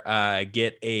particular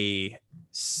get a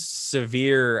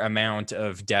severe amount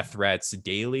of death threats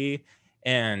daily.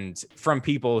 And from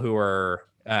people who are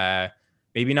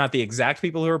maybe not the exact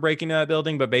people who are breaking into that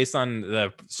building, but based on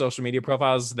the social media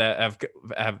profiles that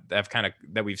have kind of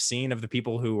that we've seen of the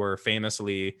people who were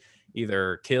famously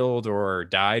either killed or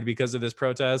died because of this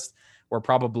protest, were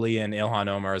probably in Ilhan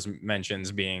Omar's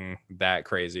mentions being that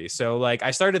crazy. So like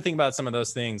I started to think about some of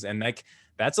those things, and like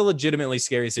that's a legitimately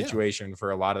scary situation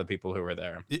for a lot of the people who were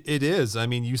there. It is. I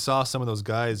mean, you saw some of those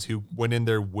guys who went in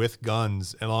there with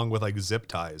guns along with like zip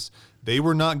ties. They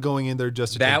were not going in there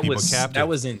just to take people captive. That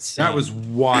was insane. That was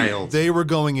wild. They were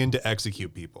going in to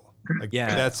execute people. Like,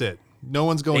 that's it. No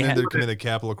one's going in there to commit a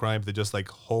capital crime to just like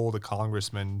hold a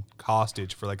congressman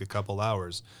hostage for like a couple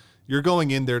hours. You're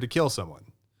going in there to kill someone,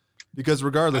 because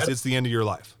regardless, it's the end of your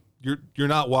life. You're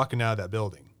not walking out of that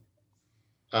building.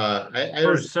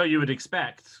 Or so you would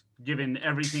expect, given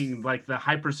everything like the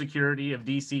hyper security of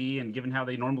DC and given how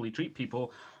they normally treat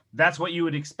people. That's what you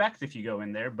would expect if you go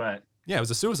in there. But yeah, it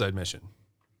was a suicide mission.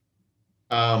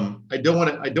 I don't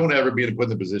want to ever be put in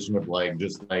the position of like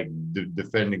just like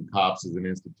defending cops as an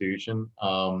institution.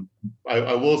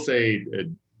 I will say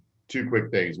two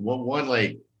quick things. One,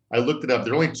 like I looked it up.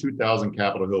 There are only 2,000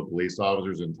 Capitol Hill police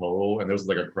officers in total, and there was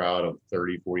like a crowd of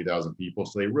 40,000 people.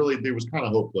 So it was kind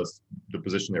of hopeless, the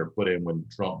position they were put in when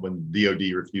DOD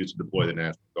refused to deploy the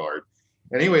National Guard.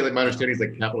 Anyway, like my understanding is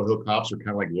like Capitol Hill cops are kind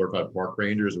of like glorified park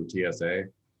rangers or TSA.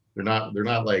 They're not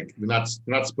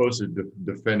supposed to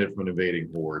defend it from an invading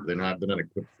horde. They're not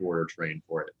equipped for it or trained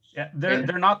for it. Yeah,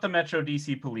 they're not the Metro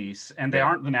DC police, and they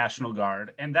aren't the National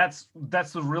Guard, and that's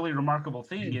the really remarkable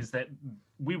thing is that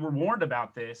we were warned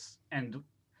about this, and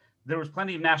there was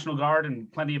plenty of National Guard and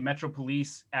plenty of Metro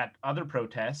Police at other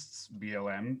protests,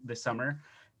 BLM, this summer,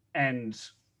 and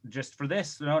just for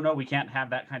this, no, we can't have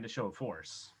that kind of show of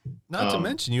force. Not to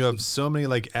mention, you have so many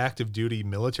like active duty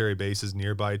military bases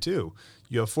nearby too.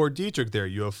 You have Fort Detrick there.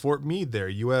 You have Fort Meade there.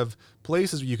 You have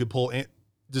places where you could pull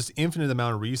just infinite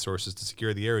amount of resources to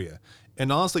secure the area.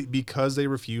 And honestly, because they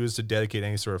refuse to dedicate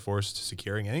any sort of force to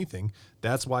securing anything,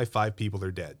 that's why 5 people are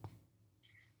dead.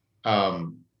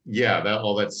 Yeah,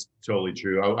 that's totally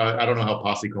true. I don't know how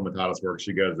Posse Comitatus works.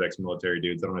 You guys, ex-military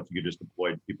dudes. I don't know if you could just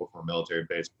deploy people from a military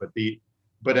base. But the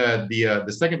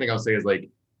second thing I'll say is like,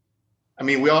 I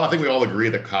mean, I think we all agree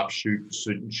that cops should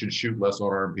shoot less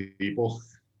unarmed people.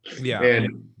 Yeah.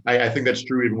 And I think that's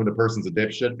true even when the person's a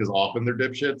dipshit, because often they're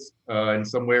dipshits in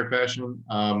some way or fashion.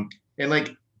 And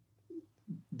like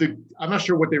I'm not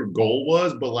sure what their goal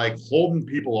was, but like holding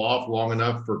people off long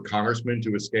enough for congressmen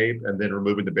to escape and then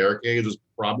removing the barricades was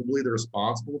probably the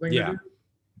responsible thing to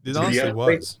do. It honestly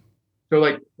was. So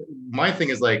like my thing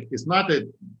is like, it's not that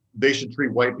they should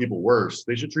treat white people worse.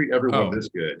 They should treat everyone this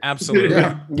good. Absolutely.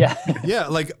 Yeah.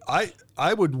 Like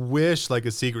I would wish like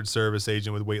a Secret Service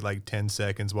agent would wait like 10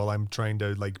 seconds while I'm trying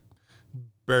to like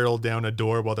barrel down a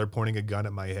door while they're pointing a gun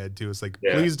at my head too. It's like,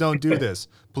 please don't do this.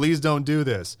 Please don't do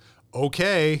this.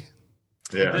 Okay.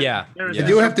 Yeah. I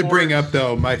do have to bring up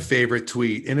though my favorite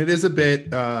tweet, and it is a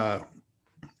bit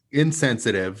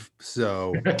insensitive,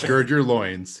 so gird your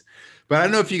loins. But I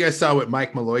don't know if you guys saw what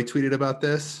Mike Malloy tweeted about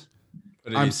this.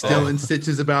 I'm still in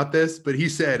stitches about this, but he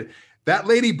said that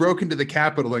lady broke into the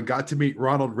Capitol and got to meet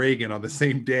Ronald Reagan on the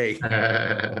same day.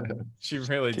 She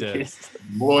really did.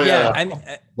 Malloy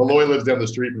lives down the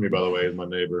street from me, by the way, is my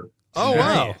neighbor. Oh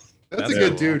wow. That's a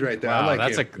good dude right there. Wow, I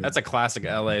like that's a classic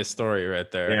LA story right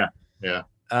there. Yeah.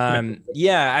 I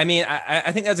mean,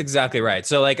 I think that's exactly right.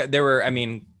 So like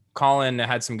Colin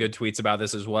had some good tweets about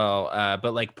this as well.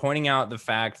 But like pointing out the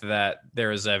fact that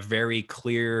there is a very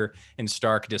clear and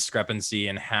stark discrepancy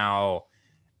in how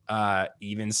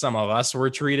even some of us were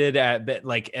treated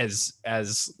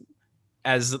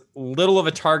as little of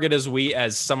a target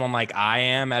as someone like I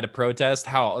am at a protest,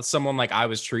 how someone like I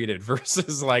was treated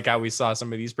versus like how we saw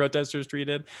some of these protesters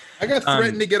treated. I got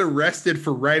threatened to get arrested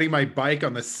for riding my bike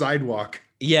on the sidewalk.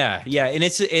 Yeah. And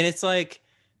it's like,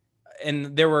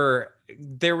 and there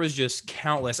was just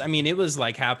countless. I mean, it was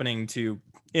like happening to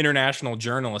international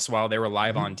journalists while they were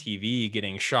live on TV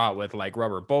getting shot with like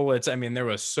rubber bullets. I mean, there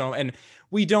was and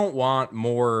we don't want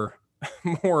more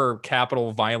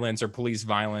Capitol violence or police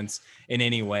violence in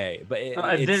any way, but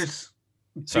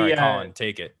Colin,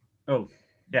 take it. Oh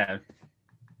yeah,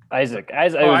 Isaac.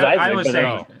 I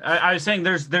was saying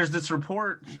there's this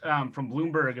report from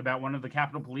Bloomberg about one of the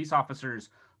Capitol police officers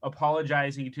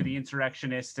apologizing to the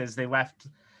insurrectionists as they left.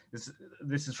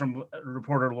 This is from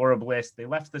reporter Laura Bliss. They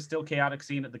left the still chaotic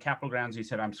scene at the Capitol grounds. He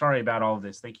said, "I'm sorry about all of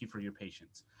this. Thank you for your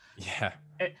patience." Yeah,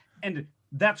 and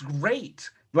that's great.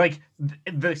 Like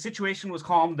the situation was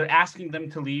calm. They're asking them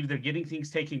to leave. They're getting things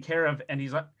taken care of. And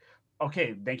he's like,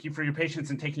 okay, thank you for your patience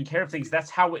and taking care of things. That's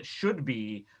how it should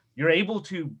be. You're able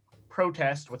to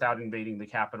protest without invading the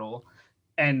Capitol.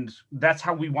 And that's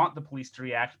how we want the police to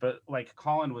react. But like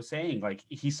Colin was saying, like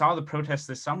he saw the protests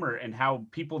this summer and how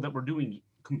people that were doing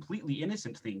completely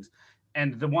innocent things.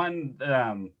 And the one,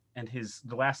 and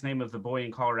the last name of the boy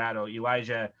in Colorado,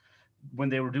 Elijah, when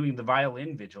they were doing the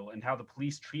violin vigil and how the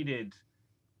police treated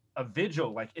a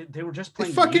vigil they were just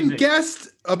playing fucking music. Guessed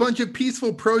a bunch of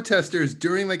peaceful protesters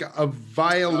during like a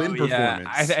violin performance.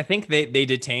 I think they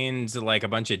detained like a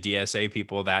bunch of DSA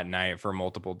people that night for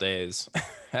multiple days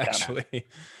actually.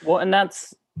 Well, and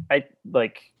that's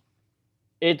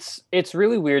it's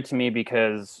really weird to me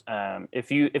because if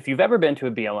you've ever been to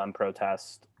a BLM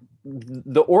protest,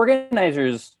 the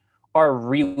organizers are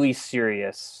really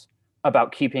serious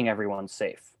about keeping everyone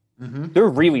safe. They're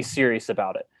really serious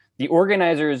about it. The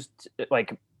organizers,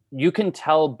 like, you can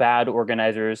tell bad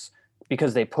organizers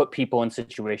because they put people in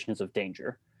situations of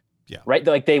danger. Yeah. Right?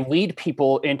 Like, they lead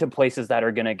people into places that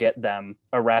are going to get them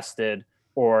arrested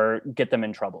or get them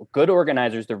in trouble. Good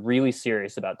organizers, they're really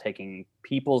serious about taking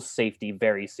people's safety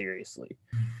very seriously.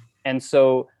 And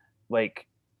so, like,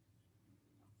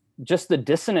 just the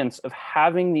dissonance of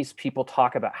having these people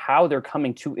talk about how they're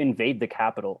coming to invade the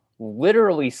Capitol,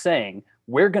 literally saying,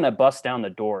 we're going to bust down the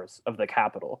doors of the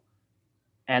Capitol.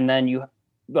 And then you,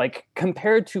 like,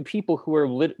 compared to people who are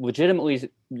legitimately,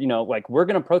 like, we're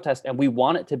going to protest and we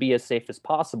want it to be as safe as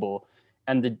possible.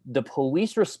 And the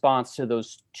police response to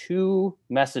those two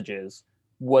messages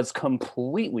was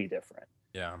completely different.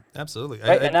 Yeah, absolutely.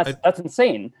 Right? And that's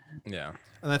insane. Yeah.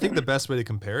 And I think the best way to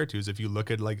compare it to is if you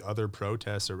look at like other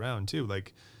protests around too,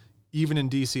 like even in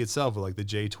DC itself, like the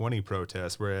J20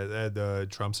 protests, where at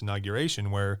Trump's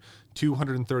inauguration, where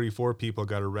 234 people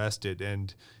got arrested,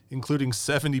 and including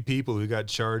 70 people who got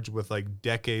charged with like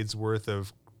decades worth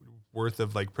of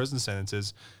like prison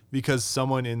sentences because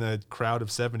someone in a crowd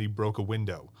of 70 broke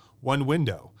one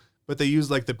window. But they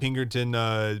used like the Pinkerton,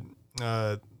 I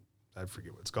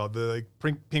forget what it's called, the like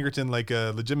Pinkerton like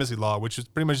legitimacy law, which is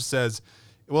pretty much says,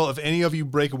 well, if any of you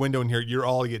break a window in here, you're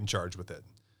all getting charged with it.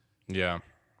 Yeah.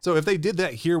 So if they did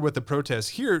that here with the protests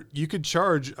here, you could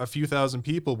charge a few thousand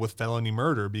people with felony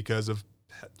murder because of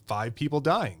 5 people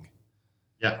dying.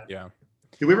 Yeah. Yeah.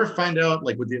 Did we ever find out,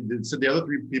 like, so the other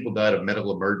 3 people died of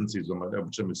medical emergencies,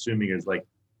 which I'm assuming is like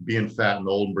being fat and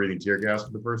old and breathing tear gas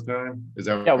for the first time? Is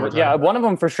that yeah, one of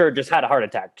them for sure just had a heart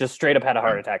attack, just straight up had a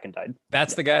heart attack and died.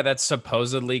 That's the guy that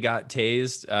supposedly got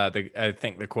tased. I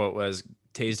think the quote was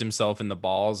tased himself in the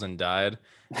balls and died.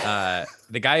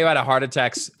 The guy who had a heart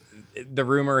attack, the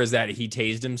rumor is that he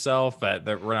tased himself, but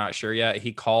we're not sure yet.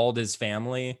 He called his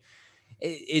family.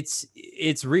 It's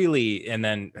really, and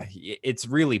then it's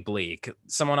really bleak.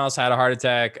 Someone else had a heart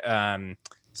attack.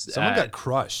 Someone got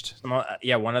crushed. A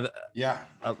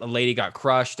lady got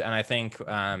crushed, and I think a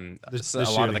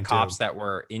lot of the cops that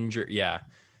were injured. Yeah.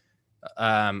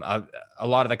 A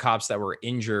lot of the cops that were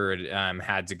injured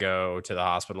had to go to the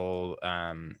hospital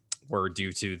were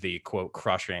due to the quote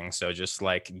crushing. So just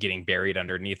like getting buried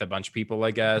underneath a bunch of people,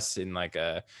 I guess, in like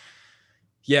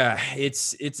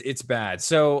it's bad.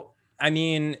 So I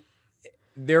mean,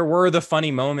 there were the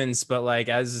funny moments, but like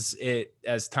as you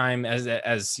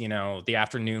know, the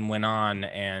afternoon went on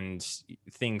and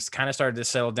things kind of started to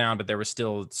settle down, but there were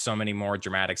still so many more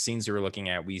dramatic scenes we were looking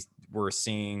at. We were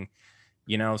seeing,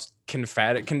 you know,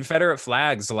 Confederate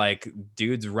flags, like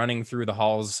dudes running through the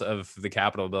halls of the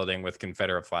Capitol building with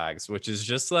Confederate flags, which is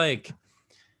just like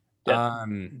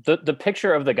the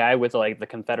picture of the guy with like the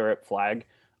Confederate flag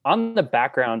on the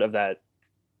background of that.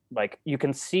 Like you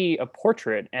can see a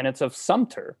portrait and it's of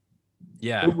Sumter,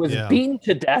 who was beaten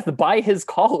to death by his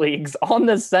colleagues on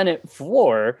the Senate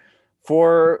floor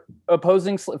for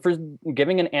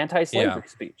giving an anti-slavery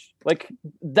speech like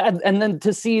that. And then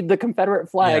to see the Confederate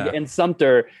flag and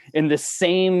Sumter in the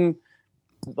same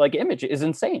like image is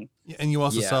insane. And you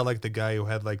also saw like the guy who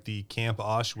had like the Camp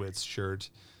Auschwitz shirt.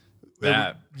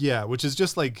 Which is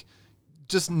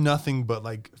just nothing but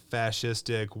like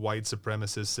fascistic white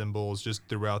supremacist symbols just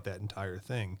throughout that entire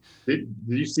thing. Did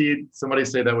you see somebody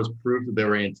say that was proof that they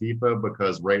were Antifa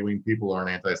because right-wing people aren't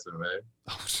anti-Semitic?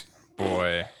 Oh,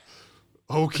 boy.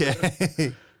 Okay.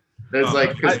 It's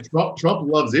like, because Trump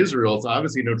loves Israel, so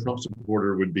obviously no Trump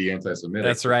supporter would be anti-Semitic.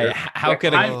 That's right. How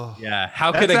could a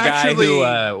guy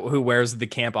who wears the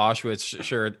Camp Auschwitz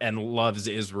shirt and loves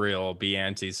Israel be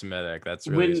anti-Semitic? That's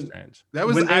really strange. That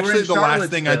was actually the last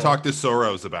thing I talked to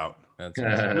Soros about.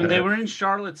 When they were in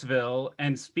Charlottesville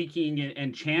and speaking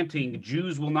and chanting,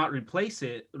 "Jews will not replace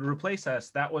us,"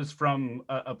 that was from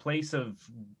a place of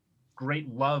great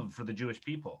love for the Jewish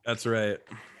people. That's right.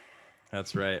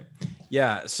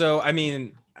 Yeah. So, I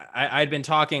mean, I'd been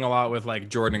talking a lot with like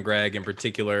Jordan and Greg in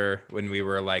particular when we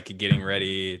were like getting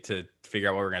ready to figure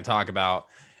out what we're going to talk about.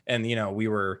 And, you know,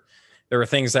 there were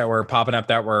things that were popping up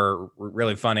that were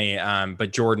really funny.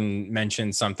 But Jordan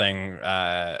mentioned something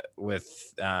and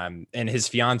his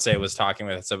fiance was talking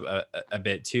with us a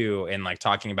bit too, and like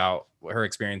talking about her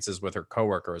experiences with her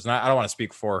coworkers. And I don't want to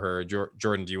speak for her.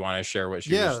 Jordan, do you want to share what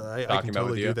she was talking I can about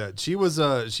totally with you? do that.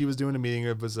 She was doing a meeting.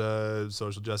 It was a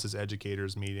social justice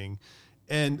educators meeting.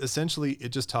 And essentially it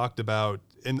just talked about,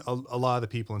 and a lot of the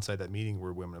people inside that meeting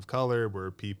were women of color, were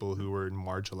people who were in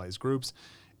marginalized groups.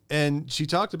 And she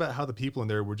talked about how the people in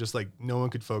there were just like, no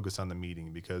one could focus on the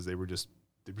meeting because they were just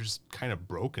kind of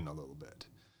broken a little bit,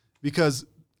 because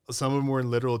some of them were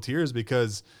in literal tears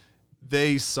because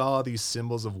they saw these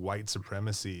symbols of white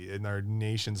supremacy in our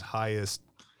nation's highest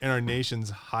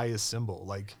symbol.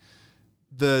 Like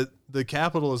the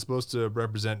Capitol is supposed to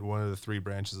represent one of the 3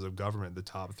 branches of government,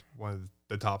 one of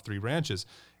the top 3 branches.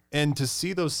 And to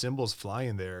see those symbols fly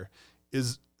in there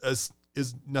is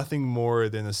nothing more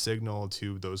than a signal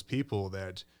to those people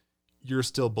that you're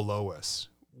still below us.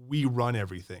 We run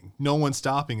everything. No one's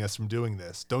stopping us from doing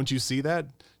this. Don't you see that?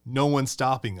 No one's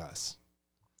stopping us.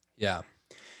 Yeah.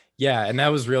 Yeah. And that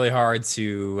was really hard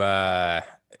to, I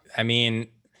mean,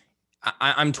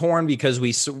 I'm torn because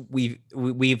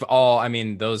we've all, I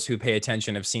mean, those who pay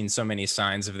attention have seen so many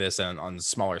signs of this on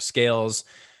smaller scales.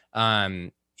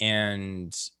 And,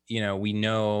 you know, we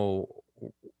know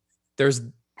there's,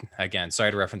 again,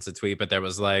 sorry to reference the tweet, but there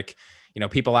was like,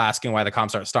 people asking why the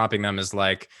cops aren't stopping them is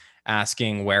like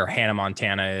asking where Hannah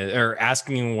Montana is, or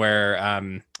asking where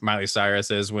Miley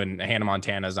Cyrus is when Hannah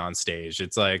Montana is on stage.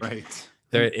 It's like,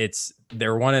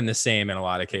 they're one and the same in a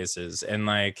lot of cases. And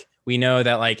like, we know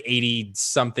that like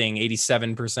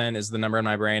 87% is the number in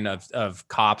my brain of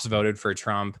cops voted for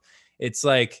Trump. It's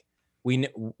like, we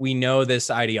know this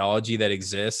ideology that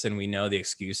exists, and we know the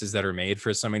excuses that are made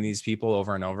for some of these people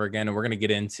over and over again. And we're going to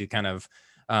get into kind of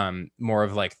more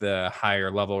of like the higher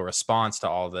level response to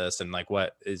all this and like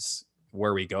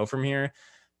where we go from here.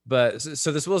 But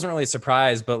so this wasn't really a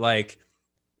surprise, but like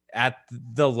at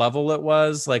the level it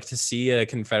was, like, to see a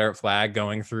Confederate flag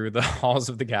going through the halls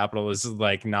of the Capitol is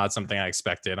like not something I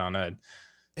expected on a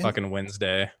fucking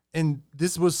Wednesday. And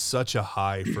this was such a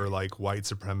high for like white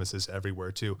supremacists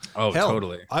everywhere too. Oh, hell,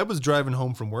 totally. I was driving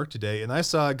home from work today and I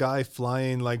saw a guy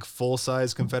flying like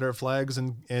full-size Confederate flags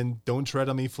and Don't Tread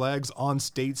on Me flags on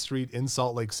State Street in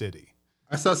Salt Lake City.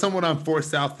 I saw someone on 4th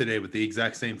South today with the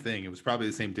exact same thing. It was probably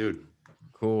the same dude.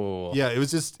 Cool. Yeah, it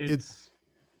was just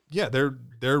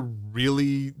they're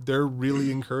really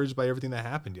encouraged by everything that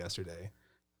happened yesterday.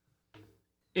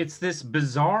 It's this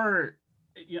bizarre.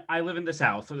 I live in the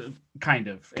South, kind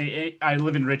of. I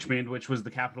live in Richmond, which was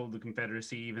the capital of the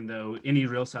Confederacy, even though any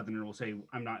real Southerner will say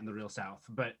I'm not in the real South.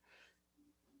 But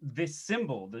this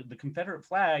symbol, the Confederate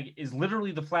flag, is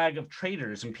literally the flag of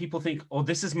traitors. And people think, oh,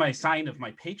 this is my sign of my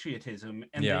patriotism.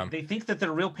 And they think that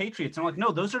they're real patriots. And I'm like,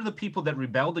 no, those are the people that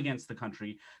rebelled against the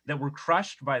country, that were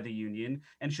crushed by the Union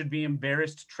and should be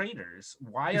embarrassed traitors.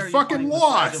 Why are you fucking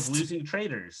lost of losing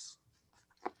traitors?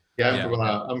 Yeah,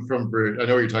 I'm from. I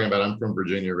know what you're talking about. I'm from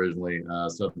Virginia originally,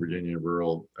 Southern Virginia,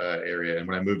 rural area. And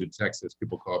when I moved to Texas,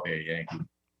 people called me a Yankee.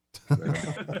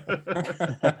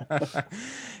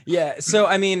 Yeah. So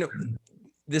I mean,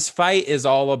 this fight is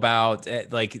all about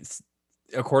like,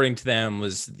 according to them,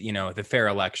 was the fair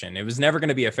election. It was never going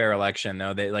to be a fair election,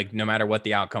 though. They like, no matter what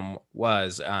the outcome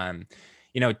was.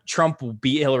 Trump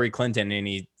beat Hillary Clinton, and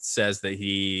he says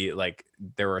that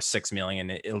there were 6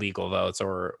 million illegal votes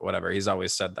or whatever. He's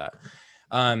always said that.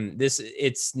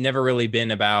 It's never really been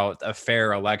about a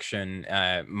fair election.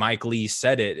 Mike Lee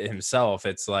said it himself.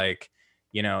 It's like,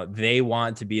 they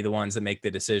want to be the ones that make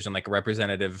the decision, like a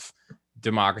representative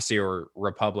democracy or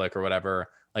republic or whatever.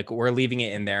 Like, we're leaving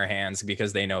it in their hands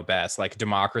because they know best. Like,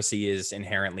 democracy is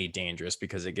inherently dangerous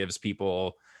because it gives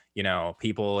people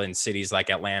in cities like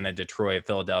Atlanta, Detroit,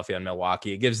 Philadelphia, and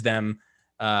Milwaukee, it gives them,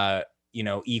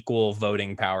 equal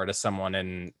voting power to someone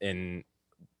in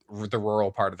the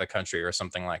rural part of the country or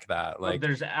something like that. Like,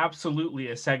 there's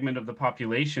absolutely a segment of the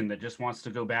population that just wants to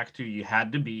go back to, you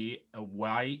had to be a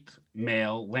white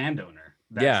male landowner.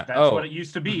 That's what it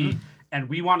used to be. Mm-hmm. And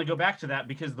we want to go back to that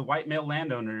because the white male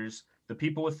landowners, the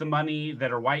people with the money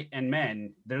that are white and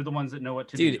men, they're the ones that know what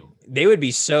to do. They would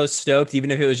be so stoked,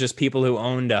 even if it was just people who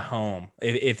owned a home.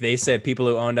 If they said people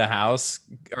who owned a house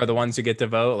are the ones who get to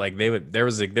vote, like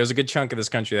there's a good chunk of this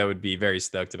country that would be very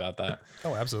stoked about that.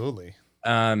 Oh, absolutely.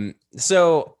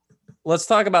 So let's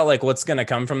talk about like what's going to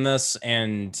come from this.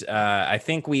 And I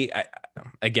think we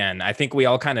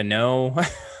all kind of know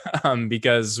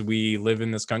because we live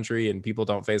in this country and people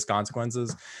don't face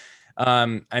consequences.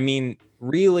 I mean,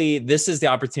 really, this is the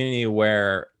opportunity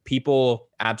where people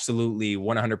absolutely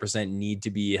 100% need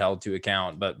to be held to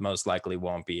account, but most likely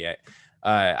won't be.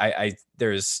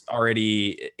 There's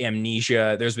already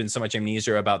amnesia. There's been so much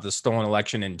amnesia about the stolen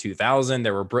election in 2000.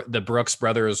 There were the Brooks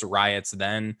Brothers riots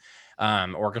then,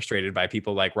 orchestrated by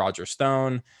people like Roger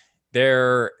Stone.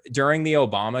 During the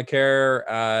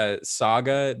Obamacare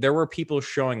saga, there were people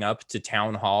showing up to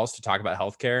town halls to talk about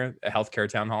healthcare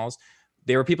town halls.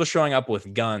 There were people showing up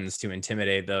with guns to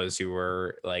intimidate those who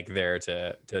were like there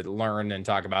to learn and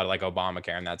talk about like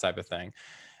Obamacare and that type of thing.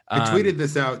 I tweeted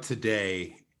this out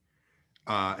today,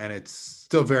 and it's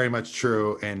still very much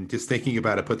true. And just thinking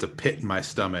about it puts a pit in my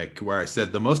stomach, where I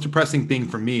said the most depressing thing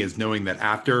for me is knowing that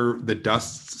after the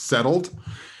dust settled,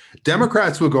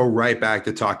 Democrats will go right back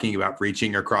to talking about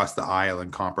reaching across the aisle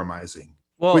and compromising.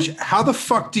 Well, how the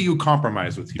fuck do you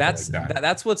compromise with people like that?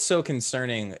 That's what's so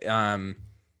concerning.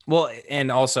 Well,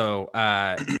 and also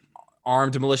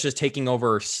armed militias taking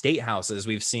over state houses.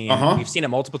 We've seen it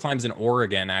multiple times in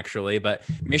Oregon, actually, but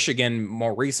Michigan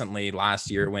more recently last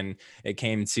year when it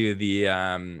came to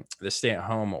the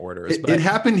stay-at-home orders. It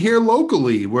happened here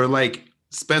locally, where like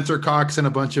Spencer Cox and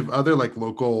a bunch of other like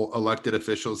local elected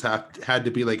officials had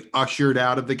to be like ushered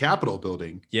out of the Capitol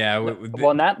building. Yeah.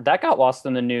 Well, and that got lost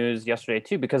in the news yesterday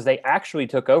too, because they actually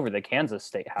took over the Kansas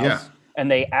State House. Yeah. and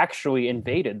they actually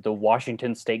invaded the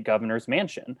Washington state governor's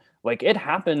mansion. Like, it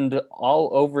happened all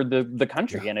over the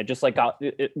country, and it just like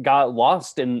got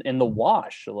lost in the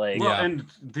wash. Like, well, and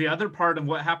the other part of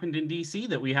what happened in DC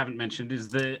that we haven't mentioned is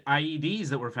the IEDs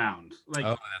that were found. Like,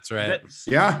 oh, that's right.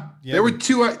 There were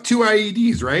two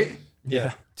IEDs, right?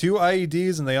 Yeah, 2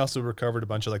 IEDs, and they also recovered a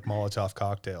bunch of like Molotov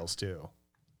cocktails too.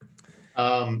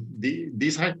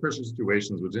 These high pressure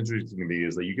situations, what's interesting to me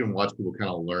is that you can watch people kind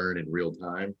of learn in real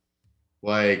time.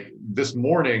 Like this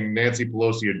morning, Nancy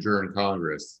Pelosi adjourned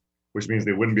Congress, which means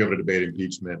they wouldn't be able to debate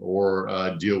impeachment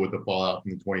or deal with the fallout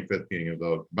from the 25th being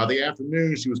invoked. By the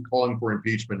afternoon, she was calling for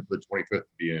impeachment for the 25th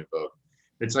being invoked.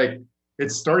 It's like,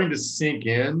 it's starting to sink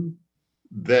in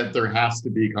that there has to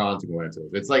be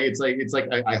consequences. It's like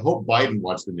I hope Biden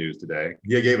watched the news today.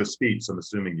 He gave a speech, so I'm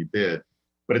assuming he did.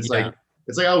 But it's like,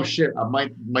 oh shit, my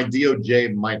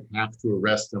DOJ might have to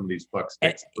arrest some of these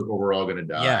fucksticks, or we're all gonna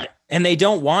die. Yeah, and they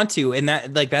don't want to, and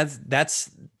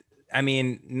that's. I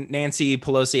mean, Nancy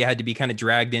Pelosi had to be kind of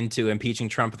dragged into impeaching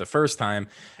Trump the first time,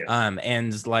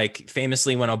 and like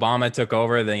famously when Obama took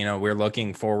over, we're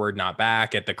looking forward, not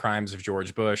back, at the crimes of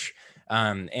George Bush.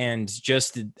 And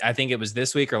just, I think it was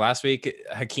this week or last week,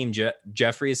 Hakeem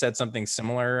Jeffries said something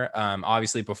similar.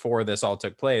 Obviously before this all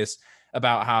took place,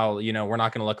 about how, we're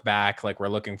not going to look back, like we're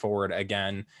looking forward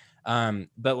again.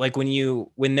 But like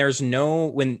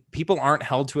when people aren't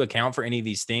held to account for any of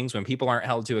these things, when people aren't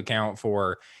held to account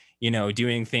for,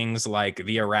 doing things like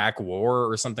the Iraq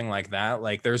war or something like that,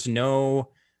 like there's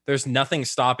nothing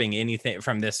stopping anything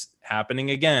from this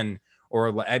happening again.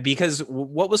 Or because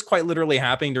what was quite literally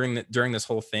happening during this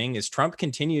whole thing is Trump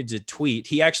continued to tweet.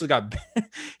 He actually got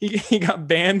he got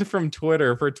banned from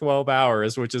Twitter for 12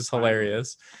 hours, which is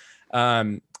hilarious.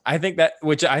 I think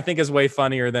which I think is way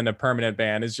funnier than a permanent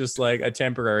ban. It's just like a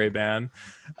temporary ban.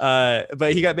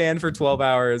 But he got banned for 12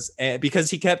 hours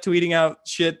because he kept tweeting out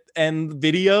shit and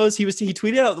videos. He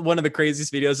tweeted out one of the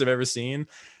craziest videos I've ever seen,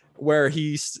 where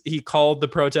he called the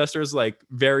protesters like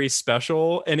very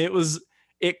special, and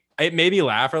it made me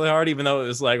laugh really hard, even though it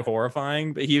was like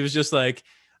horrifying. But he was just like,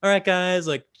 all right, guys,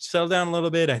 like settle down a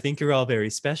little bit. I think you're all very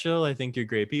special. I think you're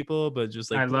great people, but just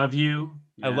like, I love you.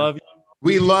 I love you.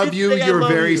 We love you. You're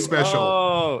very special.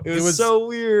 Oh, it was so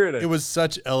weird. It was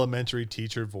such elementary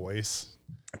teacher voice.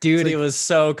 Dude, it was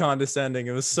so condescending.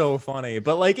 It was so funny.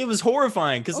 But like, it was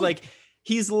horrifying because like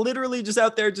he's literally just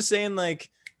out there just saying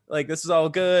like this is all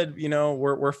good,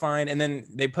 we're fine. And then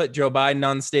they put Joe Biden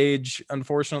on stage,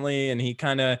 unfortunately, and he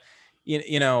kind of,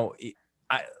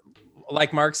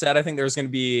 like Mark said, I think there's going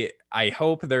to be, I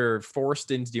hope they're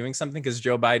forced into doing something, because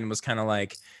Joe Biden was kind of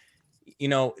like,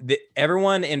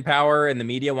 everyone in power and the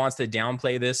media wants to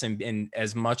downplay this and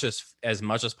as much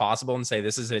as possible and say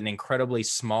this is an incredibly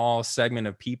small segment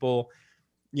of people.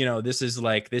 This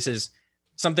is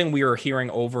something we are hearing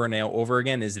over and over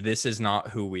again, this is not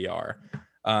who we are.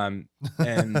 The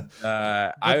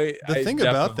thing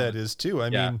about that is too,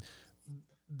 I mean,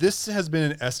 this has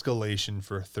been an escalation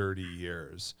for 30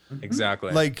 years.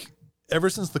 Exactly. Like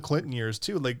ever since the Clinton years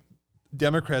too, like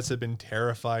Democrats have been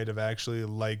terrified of actually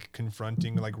like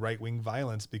confronting like right-wing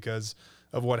violence because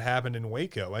of what happened in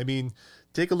Waco. I mean,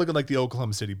 take a look at like the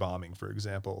Oklahoma City bombing, for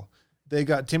example. They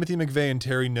got Timothy McVeigh and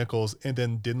Terry Nichols and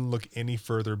then didn't look any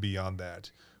further beyond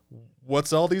that.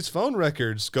 What's all these phone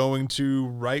records going to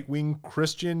right-wing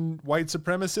Christian white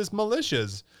supremacist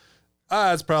militias?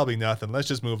 It's probably nothing. Let's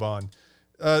just move on.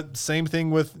 Same thing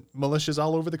with militias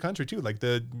all over the country too, like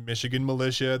the Michigan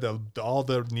militia, all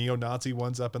the neo-Nazi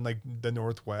ones up in like the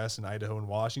Northwest and Idaho and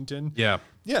Washington. Yeah.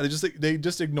 They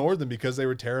just ignored them because they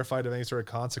were terrified of any sort of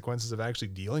consequences of actually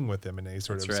dealing with them in any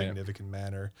sort of significant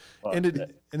manner. Well, and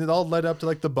it all led up to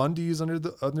like the Bundys under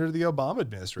the Obama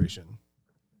administration.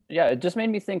 Yeah, it just made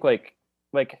me think like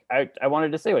I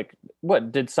wanted to say, like,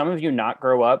 what, did some of you not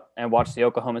grow up and watch the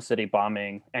Oklahoma City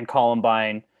bombing and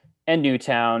Columbine and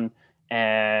Newtown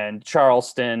and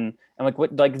Charleston, and like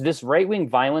what, like this right-wing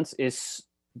violence is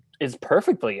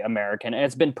perfectly American, and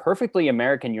it's been perfectly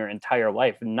American your entire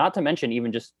life, not to mention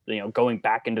even just going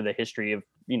back into the history of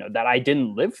that I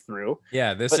didn't live through.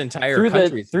 Yeah, this entire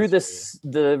country through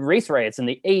the race riots in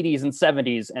the 80s and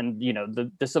 70s, and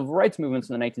the civil rights movements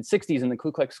in the 1960s and the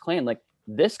Ku Klux Klan. Like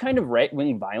this kind of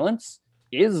right-wing violence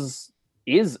is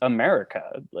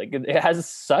America. Like it has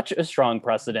such a strong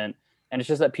precedent. And it's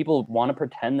just that people want to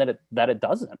pretend that it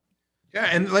doesn't. Yeah,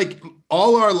 and like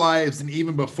all our lives, and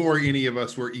even before any of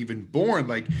us were even born,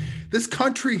 like this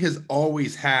country has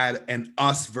always had an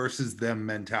us versus them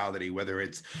mentality, whether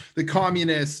it's the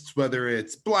communists, whether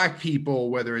it's black people,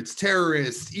 whether it's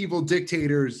terrorists, evil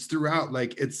dictators throughout,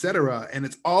 like, etc. And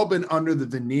it's all been under the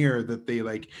veneer that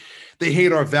they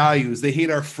hate our values, they hate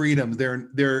our freedoms,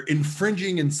 they're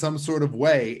infringing in some sort of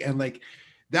way. And like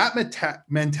that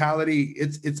mentality,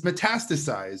 it's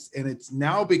metastasized and it's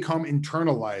now become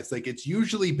internalized. Like it's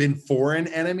usually been foreign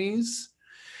enemies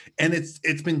and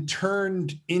it's been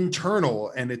turned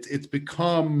internal, and it's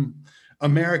become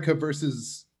America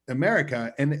versus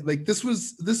America. And like this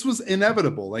was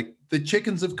inevitable. Like the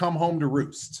chickens have come home to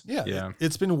roost. Yeah.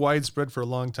 It's been widespread for a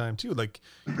long time too. Like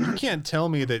you can't tell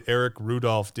me that Eric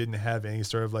Rudolph didn't have any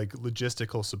sort of like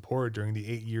logistical support during the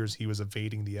 8 years he was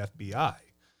evading the FBI.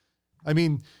 I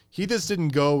mean, he just didn't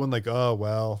go and like, oh,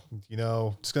 well,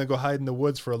 just going to go hide in the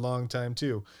woods for a long time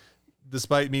too.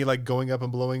 Despite me like going up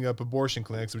and blowing up abortion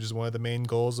clinics, which is one of the main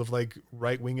goals of like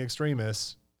right-wing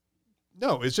extremists.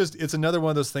 No, it's another one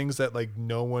of those things that like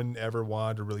no one ever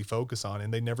wanted to really focus on,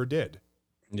 and they never did.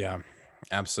 Yeah,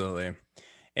 absolutely.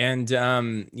 And,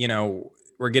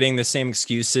 we're getting the same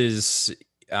excuses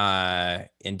and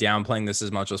downplaying this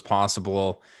as much as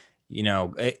possible,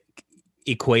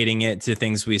 equating it to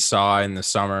things we saw in the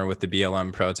summer with the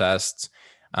BLM protests.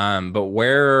 But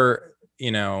where,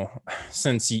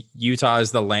 since Utah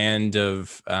is the land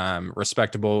of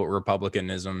respectable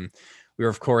Republicanism, we were,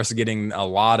 of course, getting a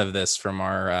lot of this from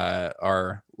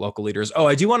our local leaders. Oh,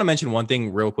 I do want to mention one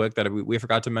thing real quick that we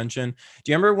forgot to mention.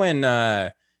 Do you remember when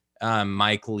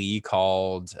Mike Lee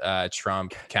called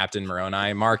Trump Captain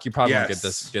Moroni? Mark, you probably won't get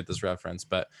this reference,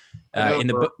 but in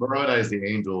the book, Moroni is the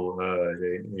angel.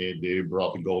 They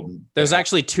brought the golden. There's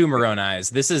actually two Moronis.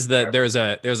 This is there's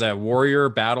a warrior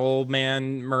battle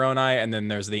man Moroni, and then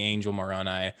there's the angel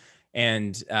Moroni.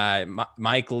 And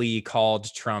Mike Lee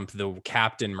called Trump the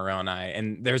Captain Moroni.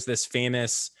 And there's this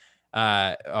famous,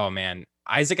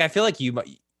 Isaac, I feel like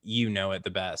you know it the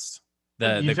best.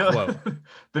 The quote.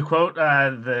 The quote,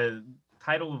 the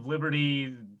title of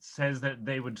liberty says that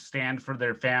they would stand for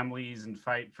their families and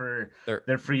fight for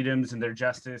their freedoms and their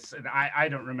justice. And I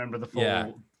don't remember the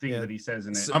full thing that he says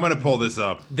in it. I'm going to pull this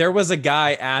up. There was a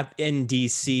guy in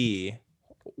DC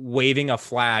waving a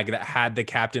flag that had the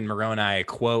Captain Moroni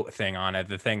quote thing on it,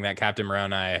 the thing that Captain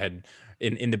Moroni had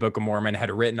in the Book of Mormon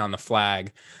had written on the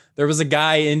flag. There was a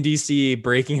guy in DC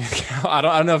breaking I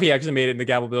don't know if he actually made it in the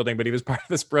Capitol building, but he was part of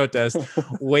this protest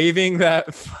waving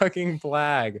that fucking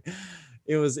flag.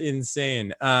 It was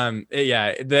insane.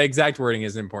 The exact wording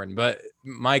isn't important, but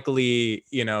Mike Lee,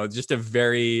 just a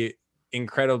very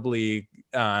incredibly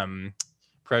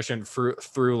prescient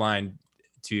through line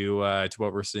to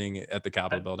what we're seeing at the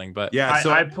Capitol building. But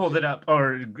I pulled it up,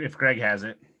 or if Greg has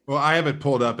it. Well, I have it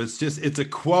pulled up. It's a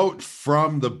quote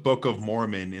from the Book of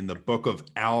Mormon in the Book of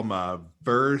Alma,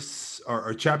 verse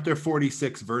or chapter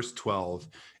 46, verse 12,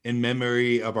 in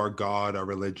memory of our God, our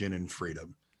religion, and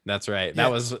freedom. That's right.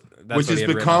 Which has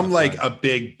become like a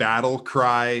big battle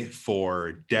cry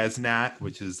for Desnat,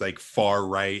 which is like far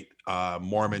right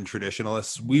Mormon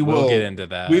traditionalists. We'll get into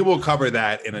that. We will cover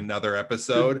that in another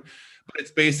episode. But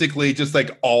it's basically just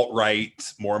like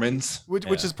alt-right Mormons,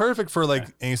 which is perfect for like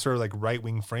any sort of like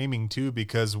right-wing framing too,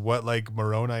 because what like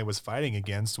Moroni was fighting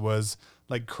against was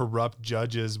like corrupt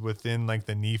judges within like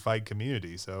the Nephite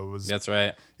community. So that's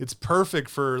right. It's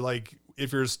perfect for like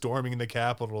if you're storming the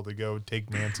Capitol to go take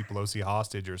Nancy Pelosi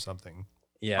hostage or something.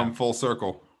 Yeah, come full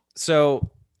circle. So,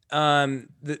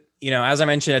 as I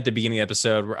mentioned at the beginning of the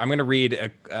episode, I'm going to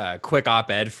read a quick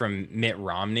op-ed from Mitt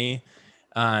Romney.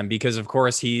 Because of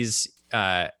course he's,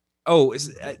 a little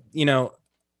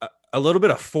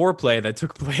bit of foreplay that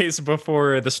took place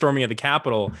before the storming of the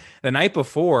Capitol. The night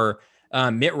before,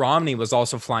 Mitt Romney was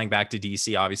also flying back to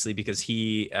DC, obviously, because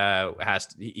he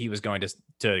was going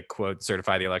to quote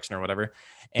certify the election or whatever.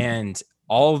 And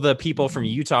all the people from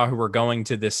Utah who were going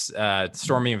to this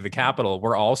storming of the Capitol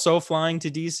were also flying to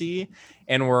DC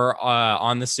and were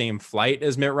on the same flight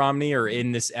as Mitt Romney, or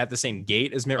at the same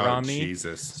gate as Mitt Romney.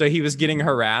 Jesus! So he was getting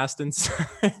harassed and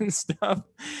stuff.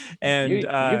 And you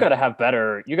gotta have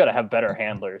better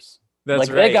handlers. That's like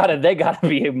right. They gotta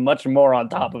be much more on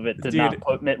top of it to not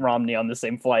put Mitt Romney on the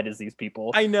same flight as these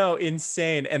people. I know,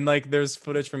 insane. And like, there's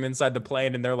footage from inside the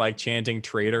plane, and they're like chanting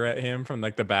 "traitor" at him from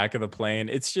like the back of the plane.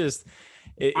 It's just.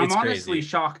 I'm honestly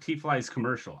shocked he flies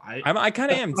commercial. I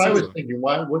kind of am too. I was thinking,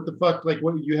 what the fuck? Like,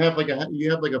 what you have like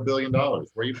 $1 billion. Where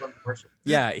are you from commercial?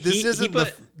 Yeah, this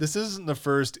isn't the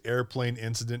first airplane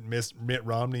incident Mitt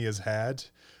Romney has had,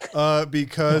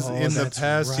 because in the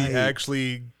past he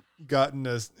actually got in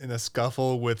a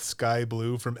scuffle with Sky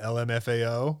Blue from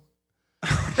LMFAO?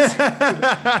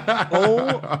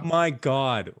 Oh my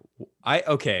God.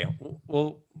 Okay.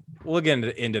 We'll get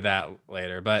into that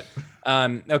later, but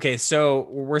okay. So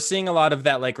we're seeing a lot of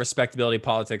that like respectability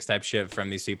politics type shit from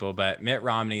these people, but Mitt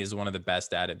Romney is one of the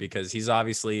best at it because he's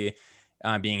obviously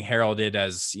being heralded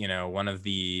as, you know, one of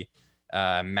the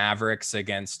mavericks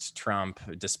against Trump,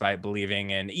 despite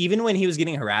believing, and even when he was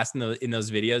getting harassed in those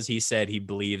videos, he said he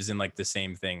believes in like the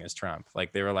same thing as Trump.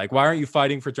 Like they were like, why aren't you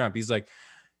fighting for Trump? He's like,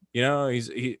 you know,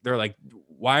 they're like,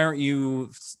 why aren't you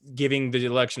giving the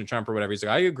election to Trump or whatever? He's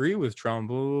like, I agree with Trump,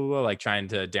 blah, blah, blah, like trying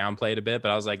to downplay it a bit.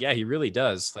 But I was like, yeah, he really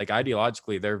does. Like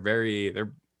ideologically,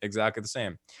 they're exactly the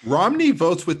same. Romney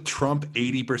votes with Trump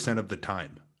 80% of the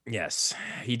time. Yes,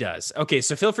 he does. Okay,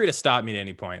 so feel free to stop me at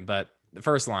any point. But the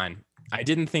first line, I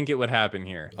didn't think it would happen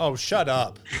here. Oh, shut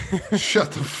up.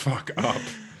 Shut the fuck up.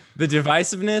 The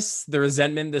divisiveness, the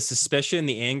resentment, the suspicion,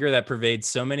 the anger that pervades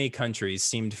so many countries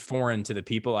seemed foreign to the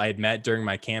people I had met during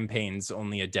my campaigns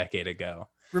only a decade ago.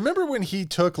 Remember when he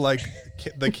took like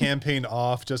the campaign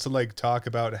off just to like talk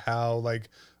about how like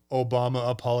Obama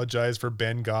apologized for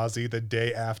Benghazi the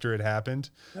day after it happened?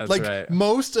 That's like right.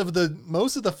 most of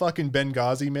the fucking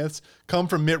Benghazi myths come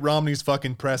from Mitt Romney's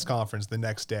fucking press conference the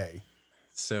next day.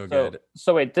 So good.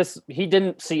 So wait, he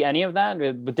didn't see any of that?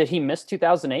 But did he miss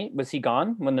 2008? Was he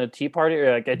gone when the Tea Party,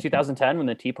 or like 2010, when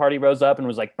the Tea Party rose up and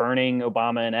was like burning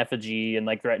Obama in effigy and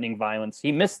like threatening violence?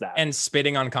 He missed that. And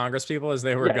spitting on Congress people as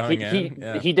they were going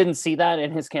in. He didn't see that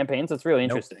in his campaigns. That's really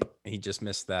interesting. Nope. He just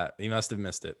missed that. He must have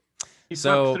missed it. He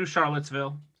swept through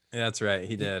Charlottesville. Yeah, that's right.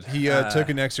 He did. He took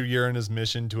an extra year in his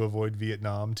mission to avoid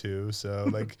Vietnam too. So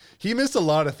like he missed a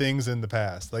lot of things in the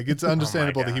past. Like it's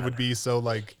understandable that he would be so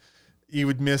like, he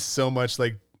would miss so much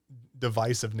like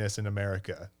divisiveness in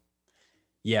America.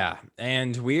 Yeah.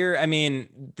 And he's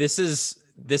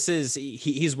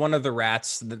one of the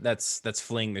rats that's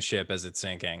fleeing the ship as it's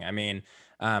sinking. I mean,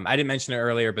 I didn't mention it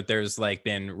earlier, but there's like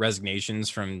been resignations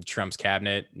from Trump's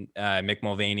cabinet. Mick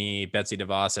Mulvaney, Betsy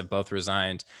DeVos have both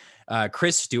resigned.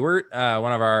 Chris Stewart,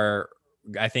 one of our,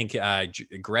 I think,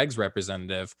 Greg's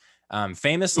representative,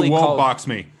 famously who won't called, box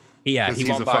me. Yeah, he's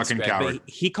a fucking coward.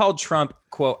 He called Trump,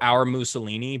 quote, our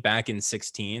Mussolini back in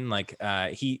 2016. Like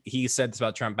he said this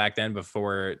about Trump back then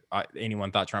before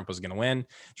anyone thought Trump was going to win.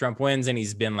 Trump wins, and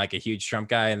he's been like a huge Trump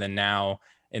guy. And then now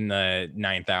in the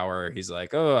 9th hour, he's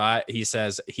like, he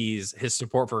says his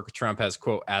support for Trump has,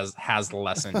 quote, has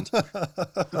lessened.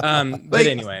 But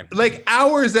anyway, like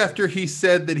hours after he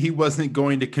said that he wasn't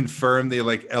going to confirm the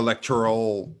like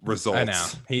electoral results. I know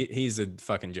he's a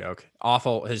fucking joke.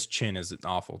 Awful. His chin is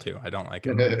awful too. I don't like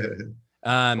it.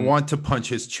 I want to punch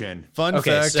his chin. Fun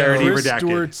fact: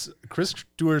 Chris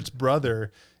Stewart's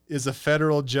brother is a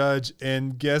federal judge,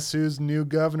 and guess whose new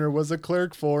governor was a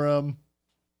clerk for him?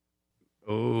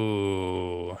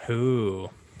 Oh, who?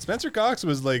 Spencer Cox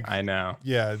was like, I know.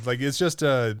 Yeah, like it's just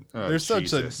there's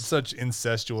such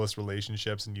incestuous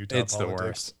relationships in Utah. It's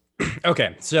politics. The worst.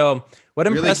 Okay, so what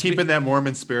really impressed keeping that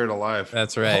Mormon spirit alive.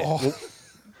 That's right. Oh.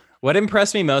 What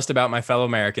impressed me most about my fellow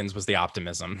Americans was the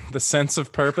optimism, the sense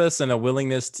of purpose, and a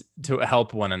willingness to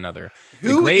help one another.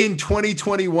 Who in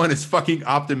 2021 is fucking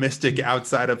optimistic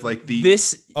outside of like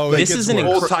this is an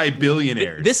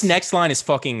multi-billionaires? This next line is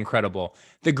fucking incredible.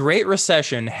 The Great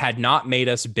Recession had not made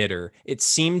us bitter. It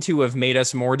seemed to have made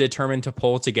us more determined to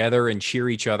pull together and cheer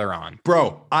each other on.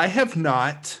 Bro, I have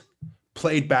not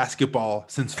played basketball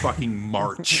since fucking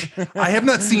March. I have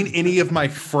not seen any of my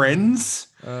friends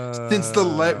since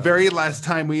the very last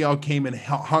time we all came and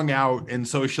hung out and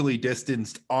socially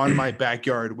distanced on my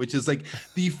backyard, which is like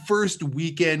the first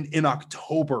weekend in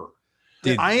October.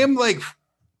 Dude, I am like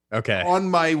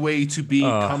on my way to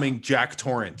becoming Jack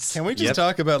Torrance. Can we just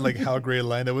talk about like how great a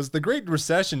line that was? The Great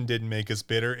Recession didn't make us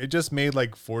bitter. It just made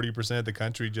like 40% of the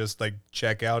country just like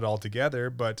check out altogether,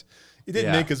 but it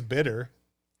didn't make us bitter.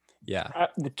 Yeah.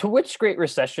 To which Great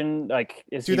Recession, like,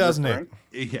 is 2008?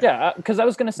 Yeah, because I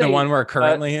was going to say the one we're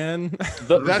currently in.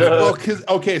 So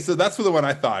that's for the one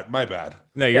I thought. My bad.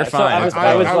 No, you're fine. So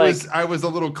I was a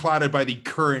little clouded by the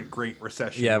current Great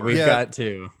Recession. Yeah, we've got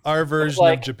two. Our version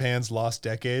of Japan's lost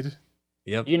decade.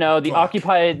 Yep. You know, the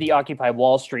Occupy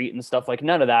Wall Street and stuff, like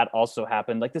none of that also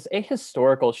happened. Like this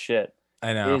ahistorical shit.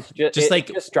 I know. It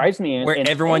just drives me where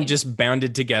everyone just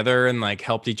bounded together and like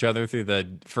helped each other through the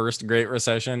first Great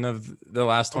Recession of the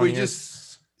last 20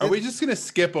 years. Are we just gonna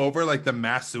skip over like the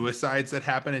mass suicides that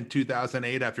happened in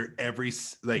 2008 after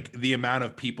the amount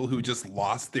of people who just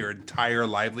lost their entire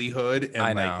livelihood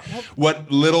and what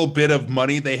little bit of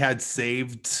money they had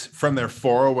saved from their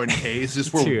 401ks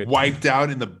just were wiped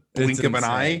out in the blink of an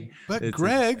eye? But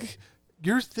Greg,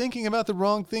 you're thinking about the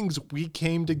wrong things. We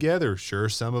came together. Sure,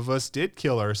 some of us did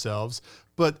kill ourselves,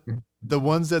 but the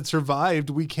ones that survived,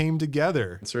 we came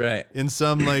together. That's right. In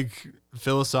some like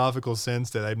philosophical sense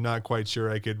that I'm not quite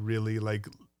sure I could really like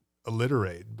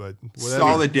alliterate, but whatever.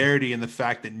 Solidarity in the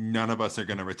fact that none of us are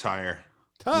going to retire.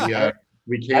 Yeah,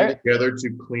 we came together to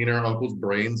clean our uncle's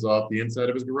brains off the inside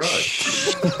of his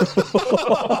garage.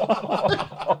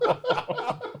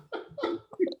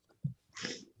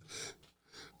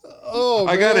 Oh,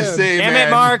 I gotta say, damn man.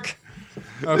 it, Mark.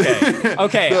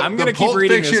 Okay. I'm gonna keep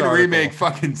reading this article. Remake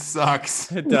fucking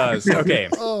sucks. It does. Okay.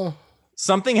 Oh.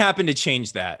 Something happened to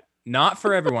change that. Not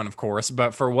for everyone, of course,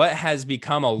 but for what has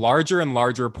become a larger and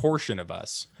larger portion of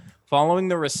us. Following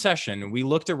the recession, we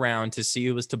looked around to see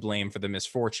who was to blame for the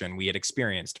misfortune we had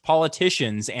experienced.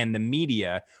 Politicians and the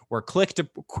media were quick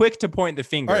to point the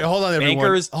finger. All right, hold on, everyone.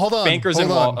 Bankers and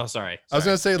Wall. Oh, sorry. I was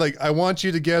gonna say, like, I want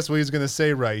you to guess what he's gonna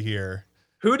say right here.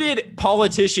 Who did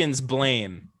politicians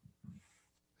blame?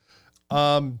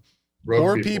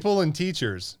 Poor people and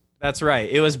teachers. That's right.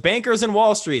 It was bankers and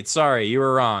Wall Street. Sorry, you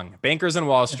were wrong. Bankers and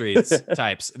Wall Street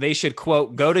types. They should,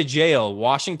 quote, go to jail.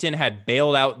 Washington had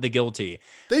bailed out the guilty.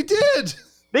 They did.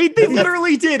 They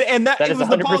literally did. And that it was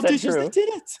the politicians true. that did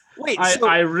it. Wait,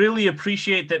 I really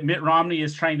appreciate that Mitt Romney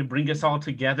is trying to bring us all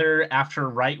together after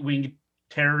right-wing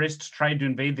terrorists tried to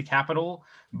invade the Capitol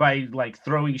by like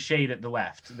throwing shade at the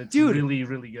left. That's really,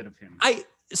 really good of him.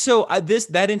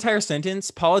 That entire sentence,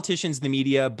 politicians, the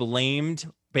media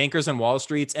blamed bankers on Wall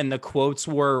Street, and the quotes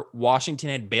were Washington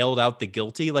had bailed out the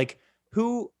guilty. Like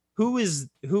who is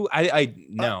who? I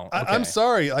know. I'm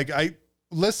sorry. Like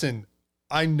listen,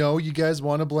 I know you guys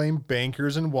want to blame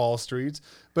bankers and Wall Street,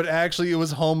 but actually it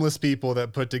was homeless people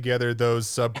that put together those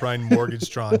subprime mortgage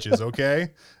tranches.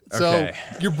 Okay. So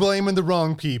you're blaming the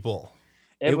wrong people.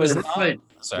 It was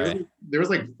sorry. There was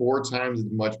like 4 times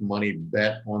as much money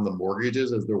bet on the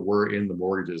mortgages as there were in the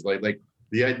mortgages. Like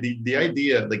the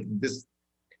idea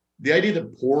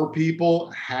that poor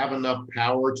people have enough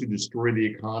power to destroy the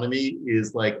economy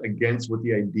is like against what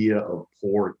the idea of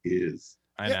poor is.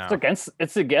 I know.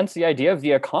 It's against the idea of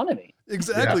the economy.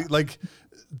 Exactly. Yeah. Like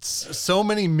so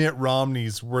many Mitt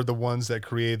Romneys were the ones that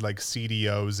created like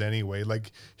CDOs anyway.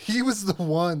 Like he was the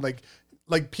one, like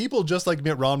people just like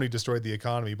Mitt Romney destroyed the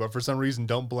economy, but for some reason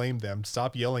don't blame them.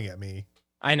 Stop yelling at me.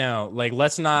 I know. Like,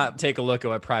 let's not take a look at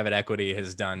what private equity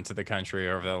has done to the country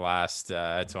over the last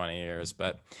 20 years.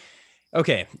 But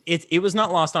okay, it was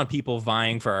not lost on people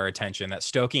vying for our attention that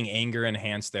stoking anger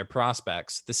enhanced their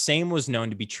prospects. The same was known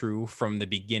to be true from the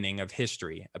beginning of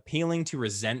history. Appealing to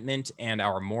resentment and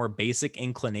our more basic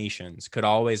inclinations could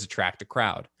always attract a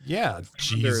crowd. Yeah,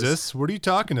 Jesus, what are you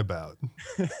talking about?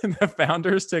 The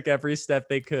founders took every step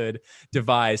they could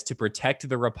devise to protect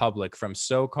the republic from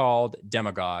so-called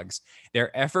demagogues.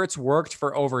 Their efforts worked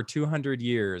for over 200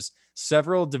 years.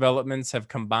 Several developments have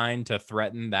combined to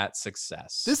threaten that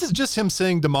success. This is just him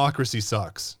saying democracy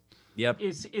sucks. Yep.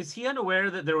 Is he unaware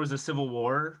that there was a civil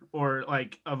war, or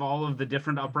like of all of the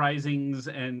different uprisings,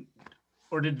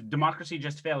 or did democracy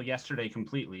just fail yesterday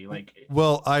completely? Like,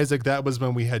 well, Isaac, that was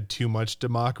when we had too much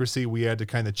democracy. We had to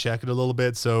kind of check it a little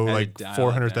bit. So like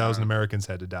 400,000 Americans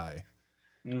had to die.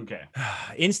 Okay.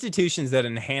 Institutions that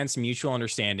enhance mutual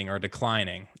understanding are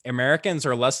declining. Americans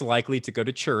are less likely to go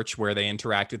to church where they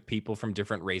interact with people from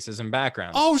different races and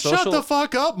backgrounds. Oh, shut the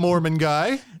fuck up, Mormon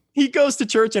guy. He goes to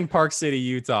church in Park City,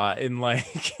 Utah, in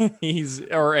like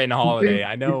or in Holiday.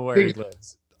 I know where he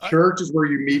lives. Church is where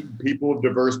you meet people of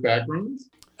diverse backgrounds.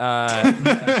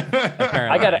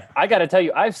 Apparently. I gotta tell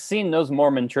you, I've seen those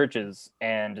Mormon churches,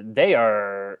 and they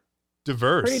are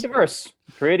diverse.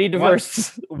 Pretty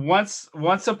diverse.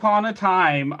 Once upon a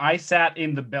time, I sat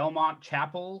in the Belmont,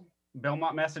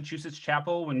 Massachusetts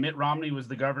chapel when Mitt Romney was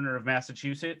the governor of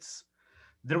Massachusetts.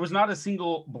 There was not a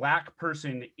single black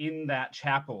person in that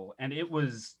chapel, and it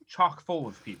was chock full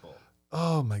of people.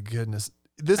 Oh my goodness.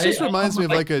 This just reminds me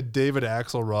of like a David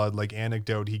Axelrod like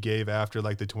anecdote he gave after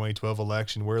like the 2012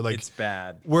 election where like it's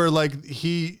bad. Where like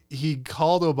he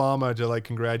called Obama to like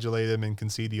congratulate him and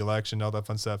concede the election, all that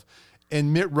fun stuff.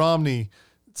 And Mitt Romney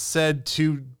said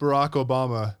to Barack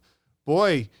Obama,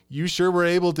 "Boy, you sure were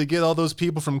able to get all those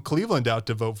people from Cleveland out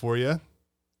to vote for you."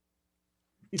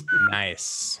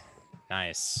 Nice.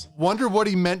 Wonder what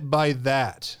he meant by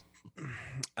that.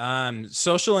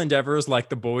 Social endeavors like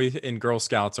the Boy and Girl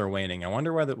Scouts are waning. I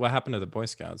wonder what happened to the Boy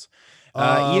Scouts.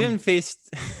 Even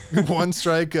faced one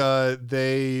strike.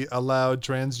 They allowed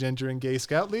transgender and gay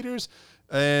scout leaders.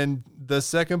 And the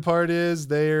second part is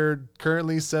they're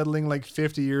currently settling like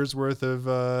 50 years worth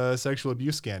of sexual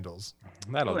abuse scandals.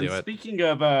 That'll do it. Speaking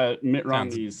of Mitt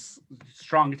Romney's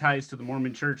strong ties to the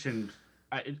Mormon Church and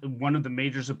one of the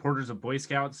major supporters of Boy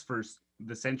Scouts for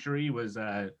the century was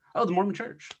the Mormon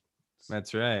Church.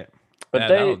 That's right. But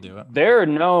that'll do it. There are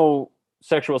no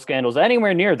sexual scandals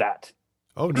anywhere near that.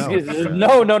 Oh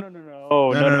no.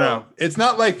 No. It's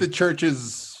not like the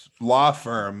church's law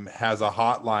firm has a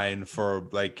hotline for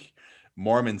like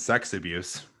Mormon sex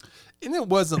abuse. And it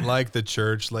wasn't like the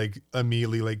church like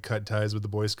immediately like cut ties with the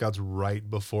Boy Scouts right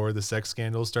before the sex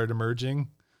scandals started emerging.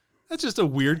 That's just a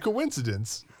weird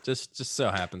coincidence. Just so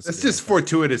happens. It's just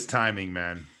fortuitous timing,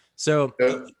 man. So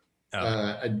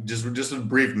just a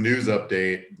brief news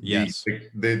update. Yes.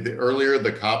 The earlier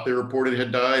the cop they reported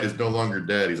had died is no longer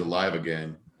dead. He's alive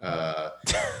again.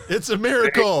 It's a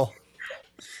miracle.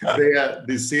 The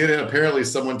CNN, apparently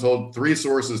three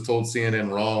sources told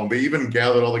CNN wrong. They even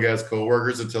gathered all the guy's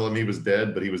coworkers to tell him he was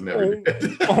dead, but he was never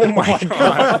dead. Oh my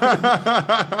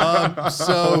God.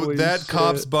 So that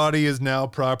cop's body is now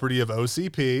property of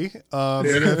OCP.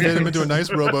 Fit him into a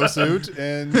nice robo suit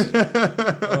and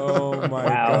Oh my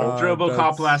God.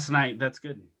 RoboCop last night. That's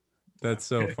good. That's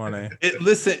so funny.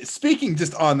 Listen, speaking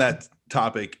just on that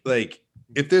topic, like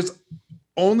if there's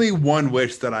only one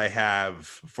wish that I have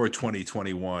for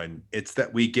 2021, it's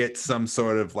that we get some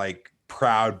sort of like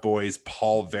Proud Boys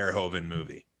Paul Verhoeven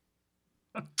movie.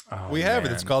 We have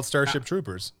it. It's called Starship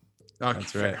Troopers. Okay.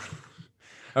 That's right.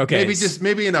 Okay.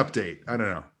 Maybe an update. I don't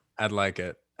know. I'd like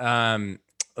it.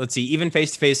 Let's see. Even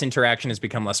face-to-face interaction has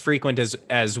become less frequent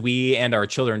as we and our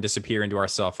children disappear into our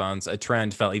cell phones. A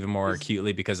trend felt even more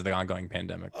acutely because of the ongoing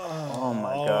pandemic. Oh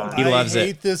my God. He loves I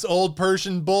hate this old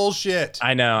Persian bullshit.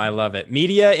 I know. I love it.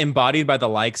 Media embodied by the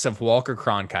likes of Walter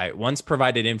Cronkite once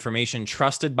provided information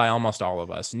trusted by almost all of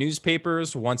us.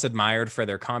 Newspapers, once admired for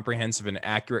their comprehensive and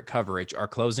accurate coverage, are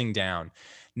closing down.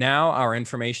 Now our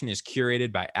information is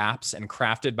curated by apps and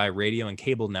crafted by radio and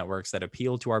cable networks that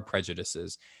appeal to our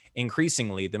prejudices.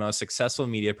 Increasingly, the most successful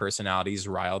media personalities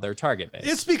rile their target base.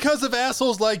 It's because of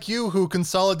assholes like you who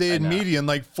consolidated media in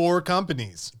like 4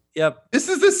 companies. Yep. This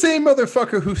is the same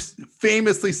motherfucker who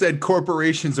famously said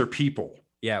corporations are people.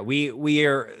 Yeah,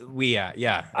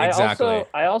 yeah, exactly.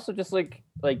 I also just like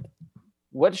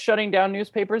what's shutting down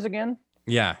newspapers again?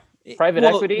 Yeah. Private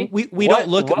equity. We don't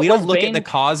look at the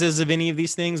causes of any of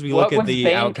these things. We look at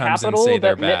the outcomes and say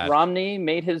they're bad. Mitt Romney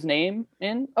made his name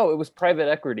in. Oh, it was private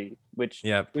equity,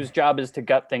 whose job is to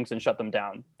gut things and shut them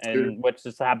down, and what's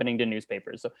just happening to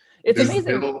newspapers. So it's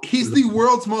amazing. He's the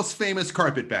world's most famous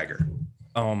carpetbagger.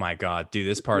 Oh my God, dude,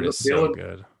 this part is so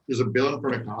good. There's a bill in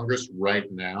front of Congress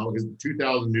right now because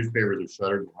 2,000 newspapers have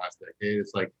shuttered in the last decade.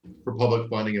 It's like for public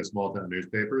funding of small town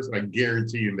newspapers. I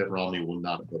guarantee you Mitt Romney will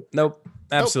not vote. Nope,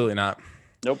 absolutely not.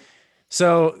 Nope.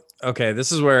 So, okay,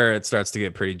 this is where it starts to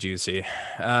get pretty juicy.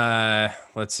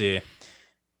 Let's see.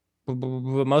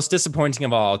 Most disappointing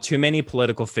of all, too many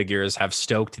political figures have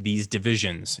stoked these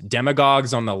divisions.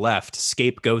 Demagogues on the left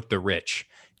scapegoat the rich.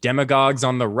 Demagogues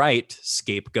on the right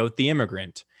scapegoat the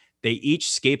immigrant. They each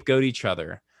scapegoat each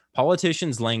other.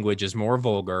 Politicians' language is more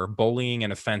vulgar, bullying,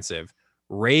 and offensive.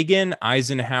 Reagan,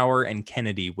 Eisenhower, and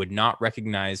Kennedy would not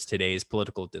recognize today's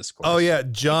political discourse. Oh, yeah.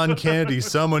 John Kennedy,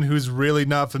 someone who's really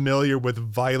not familiar with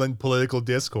violent political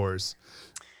discourse.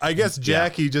 I guess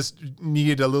Jackie just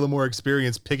needed a little more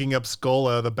experience picking up skull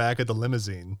out of the back of the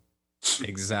limousine.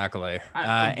 Exactly.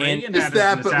 And is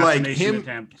that, but like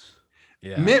him,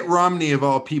 yeah. Mitt Romney of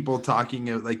all people talking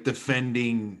of like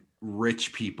defending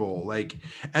rich people, like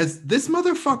as this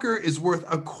motherfucker is worth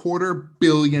 $250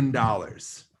 million.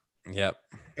 Yep.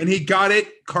 And he got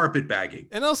it carpetbagging.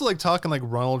 And also like talking like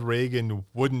Ronald Reagan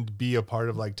wouldn't be a part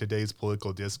of like today's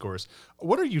political discourse.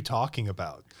 What are you talking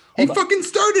about? He fucking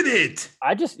started it.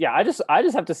 I just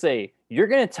have to say, you're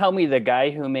going to tell me the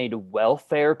guy who made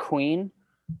welfare queen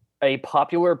a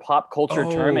popular pop culture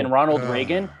term in Ronald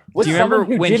Reagan was someone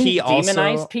who didn't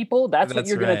demonize people? That's what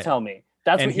you're going to tell me.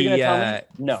 That's what you're going to tell me?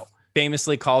 No.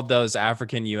 Famously called those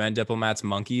African UN diplomats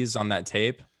monkeys on that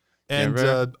tape.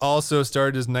 And also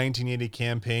started his 1980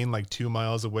 campaign like 2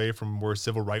 miles away from where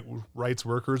civil rights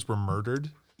workers were murdered.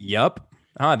 Yep.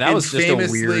 That was just a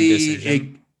weird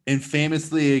decision. And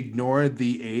famously ignored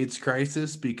the AIDS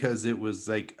crisis because it was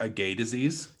like a gay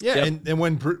disease. Yeah, yep. And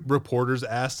when reporters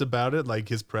asked about it, like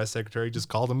his press secretary just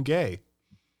called him gay.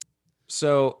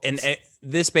 So,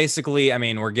 this basically, I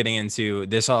mean, we're getting into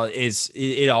this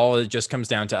it all just comes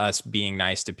down to us being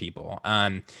nice to people,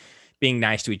 being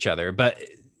nice to each other. But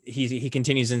he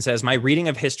continues and says, my reading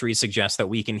of history suggests that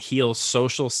we can heal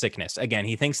social sickness. Again,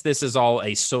 he thinks this is all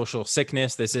a social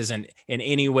sickness. This isn't in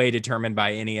any way determined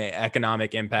by any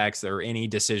economic impacts or any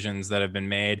decisions that have been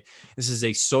made. This is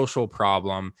a social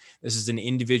problem. This is an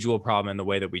individual problem in the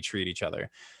way that we treat each other.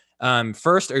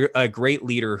 First, a great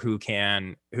leader who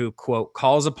quote,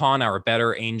 calls upon our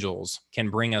better angels can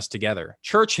bring us together.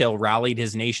 Churchill rallied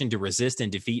his nation to resist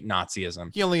and defeat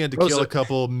Nazism. He only had to kill a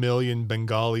couple million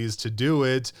Bengalis to do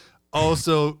it.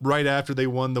 Also, right after they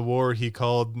won the war, he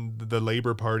called the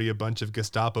Labor Party a bunch of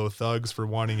Gestapo thugs for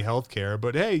wanting health care.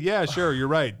 But hey, yeah, sure, you're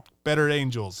right. Better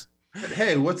angels. But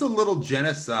hey, what's a little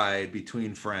genocide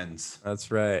between friends?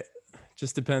 That's right.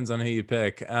 Just depends on who you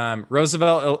pick.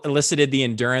 Roosevelt elicited the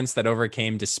endurance that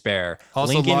overcame despair.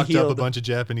 Also locked up a bunch of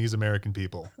Japanese American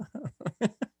people.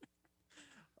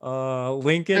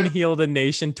 Lincoln healed a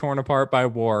nation torn apart by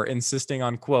war, insisting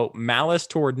on, quote, malice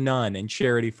toward none and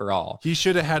charity for all. He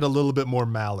should have had a little bit more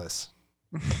malice.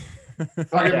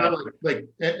 Talking about like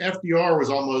FDR was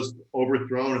almost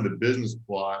overthrown in the business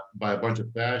plot by a bunch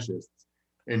of fascists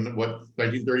in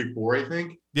 1934, I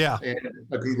think. Yeah. And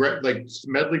like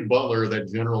Smedley Butler,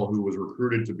 that general who was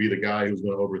recruited to be the guy who was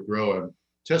going to overthrow him,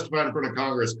 testified in front of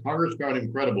Congress. Congress found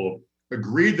him credible,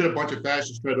 agreed that a bunch of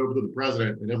fascists tried over to the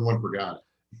president, and everyone forgot it.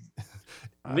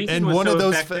 Lincoln was so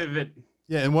effective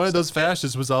and one of those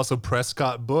fascists was also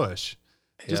Prescott Bush.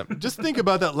 Just think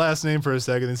about that last name for a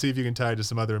second and see if you can tie it to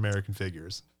some other American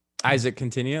figures. Isaac,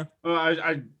 continue.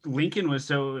 Lincoln was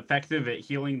so effective at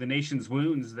healing the nation's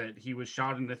wounds that he was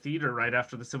shot in the theater right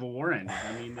after the Civil War ended.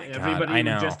 I mean, everybody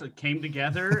just came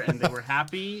together and they were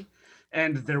happy,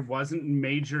 and there wasn't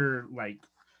major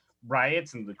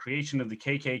riots and the creation of the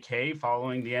KKK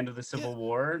following the end of the Civil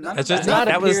War. Here's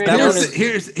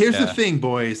the thing,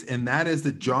 boys, and that is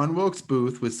that John Wilkes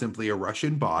Booth was simply a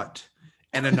Russian bot,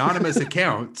 an anonymous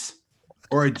account,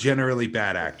 or a generally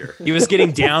bad actor. He was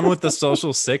getting down with the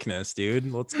social sickness,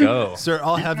 dude. Let's go. Sir,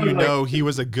 I'll have you know he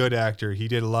was a good actor. He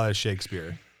did a lot of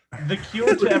Shakespeare. The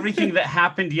cure to everything that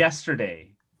happened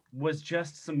yesterday was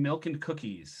just some milk and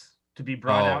cookies to be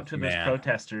brought out to those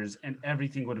protesters, and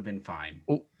everything would have been fine.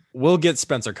 We'll get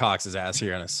Spencer Cox's ass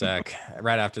here in a sec,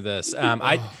 right after this.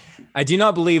 I do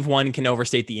not believe one can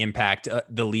overstate the impact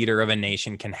the leader of a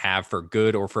nation can have for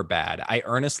good or for bad. I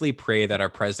earnestly pray that our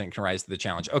president can rise to the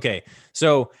challenge. Okay,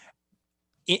 so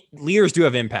leaders do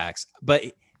have impacts, but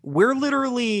we're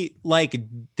literally like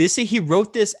this. He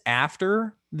wrote this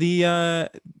after the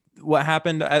what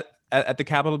happened at the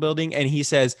Capitol building, and he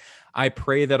says, "I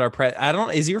pray that our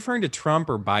is he referring to Trump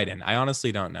or Biden? I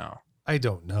honestly don't know. I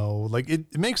don't know. Like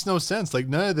it makes no sense. Like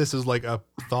none of this is like a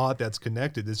thought that's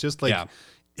connected. It's just like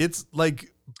it's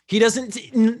like he doesn't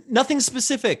nothing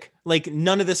specific. Like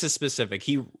none of this is specific.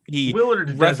 He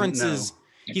references.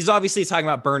 He's obviously talking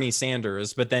about Bernie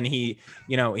Sanders, but then he's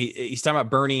talking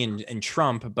about Bernie and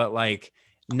Trump, but like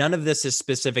none of this is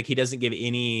specific. He doesn't give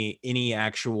any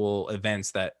actual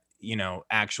events that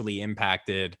actually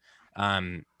impacted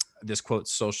this quote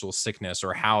social sickness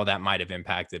or how that might have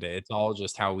impacted it. It's all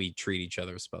just how we treat each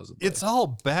other, supposedly. It's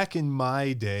all back in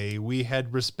my day. We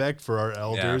had respect for our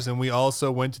elders, and we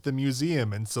also went to the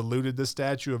museum and saluted the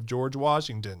statue of George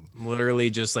Washington.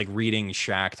 Literally just like reading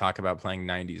Shaq talk about playing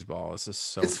 90s ball. It's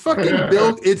just so it's fucking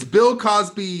Bill. It's Bill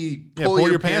Cosby.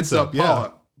 Pull your pants up.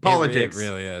 Politics. It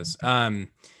really is.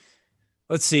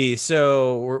 Let's see.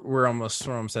 So we're almost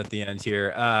at the end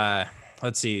here.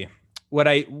 Let's see.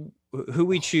 Who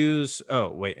we choose to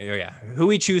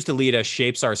lead us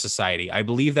shapes our society. I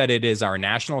believe that it is our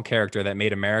national character that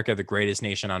made America the greatest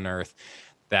nation on earth,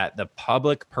 that the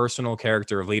public personal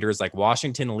character of leaders like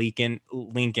Washington,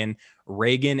 Lincoln,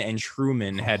 Reagan, and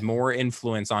Truman had more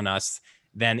influence on us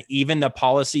than even the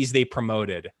policies they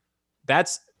promoted.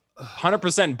 That's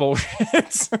 100%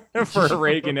 bullshit for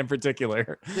Reagan in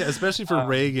particular. Yeah, especially for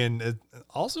Reagan.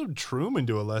 Also Truman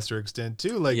to a lesser extent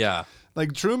too.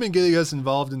 Like Truman getting us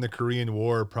involved in the Korean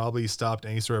War probably stopped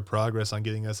any sort of progress on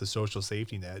getting us a social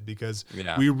safety net, because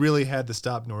we really had to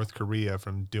stop North Korea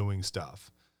from doing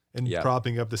stuff and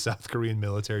propping up the South Korean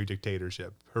military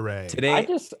dictatorship. Hooray. Today,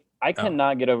 I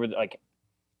cannot get over it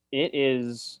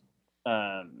is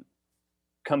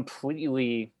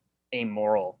completely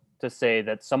amoral to say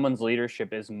that someone's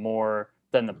leadership is more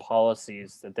than the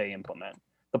policies that they implement.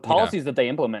 The policies that they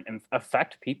implement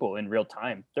affect people in real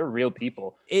time. They're real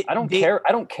people. I don't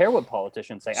care what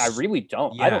politicians say. I really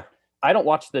don't. Yeah. I don't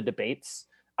watch the debates.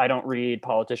 I don't read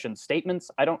politicians' statements.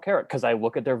 I don't care because I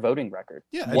look at their voting record.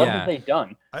 Yeah. What have they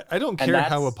done? I don't care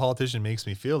how a politician makes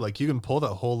me feel. Like you can pull that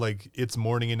whole like It's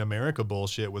Morning in America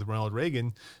bullshit with Ronald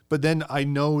Reagan, but then I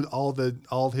know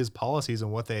all his policies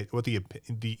and what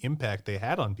the impact they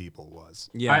had on people was.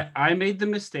 Yeah. I made the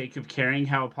mistake of caring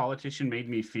how a politician made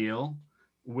me feel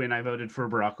when I voted for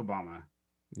Barack Obama.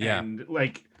 Yeah. And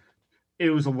like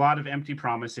it was a lot of empty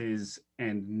promises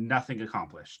and nothing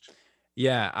accomplished.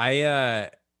 Yeah,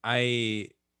 I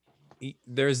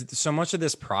there's so much of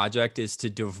this project is to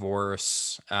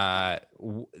divorce,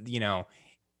 you know,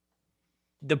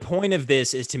 the point of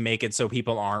this is to make it so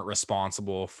people aren't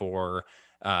responsible for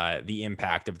the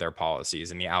impact of their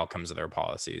policies and the outcomes of their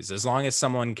policies. As long as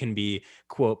someone can be,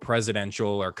 quote,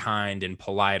 presidential or kind and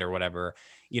polite or whatever,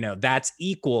 you know, that's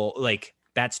equal. Like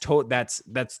that's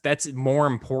more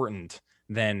important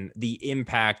than the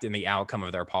impact and the outcome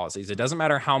of their policies. It doesn't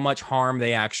matter how much harm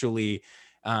they actually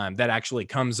that actually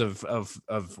comes of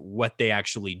what they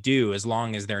actually do, as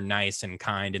long as they're nice and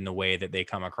kind in the way that they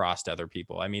come across to other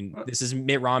people. I mean, this is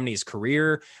Mitt Romney's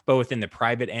career, both in the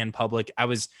private and public. I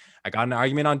got an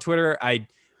argument on Twitter. I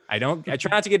try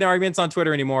not to get in arguments on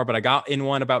Twitter anymore, but I got in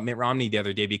one about Mitt Romney the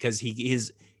other day because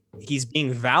he's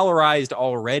being valorized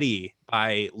already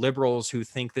by liberals who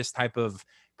think this type of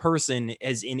person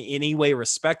is in any way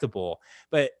respectable.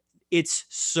 But it's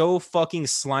so fucking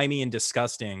slimy and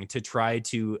disgusting to try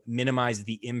to minimize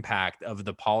the impact of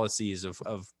the policies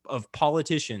of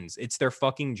politicians. It's their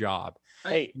fucking job.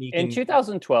 Hey, in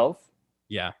 2012,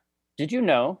 yeah, did you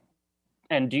know,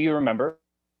 and do you remember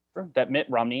that Mitt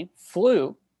Romney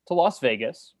flew to Las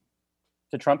Vegas,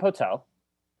 to Trump Hotel,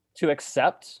 to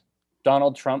accept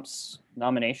Donald Trump's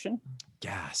nomination?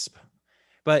 Gasp.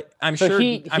 But I'm sure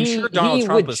Donald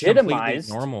Trump was completely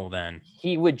normal then.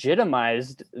 He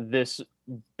legitimized this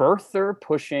birther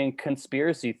pushing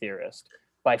conspiracy theorist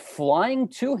by flying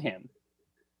to him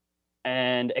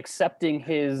and accepting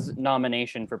his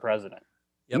nomination for president.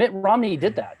 Yep. Mitt Romney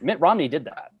did that.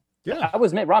 Yeah, that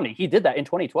was Mitt Romney. He did that in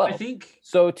 2012. I think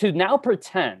so. To now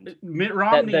pretend Mitt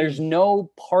Romney that there's no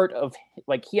part of,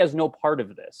 like, he has no part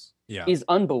of this, is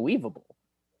unbelievable.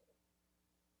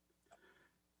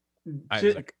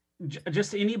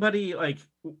 Just anybody, like,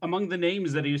 among the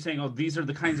names that he was saying, oh, these are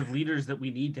the kinds of leaders that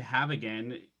we need to have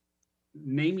again,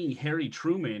 naming Harry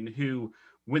Truman, who,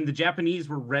 when the Japanese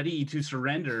were ready to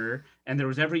surrender and there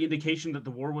was every indication that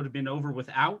the war would have been over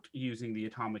without using the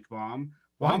atomic bomb,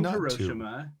 bombed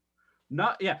Hiroshima.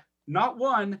 Not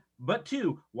one, but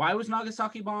two. Why was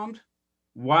Nagasaki bombed?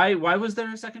 Why was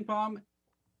there a second bomb?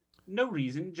 No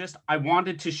reason. Just I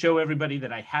wanted to show everybody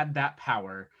that I had that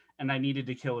power, and I needed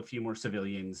to kill a few more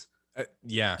civilians. It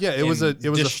was a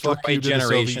fuck you to the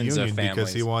Soviet Union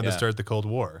because he wanted to start the Cold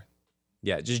War.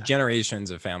 Yeah, just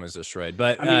generations of families destroyed.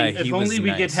 But I mean, if only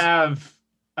we could have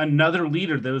another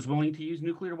leader that was willing to use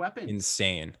nuclear weapons.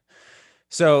 Insane.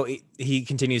 So he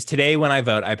continues, today when I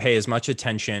vote, I pay as much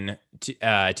attention to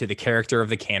the character of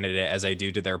the candidate as I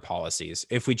do to their policies.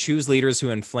 If we choose leaders who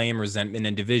inflame resentment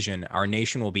and division, our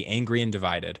nation will be angry and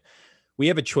divided. We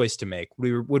have a choice to make.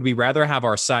 Would we rather have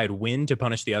our side win to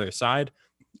punish the other side,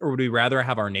 or would we rather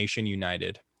have our nation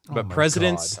united? But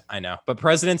presidents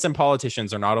and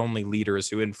politicians are not only leaders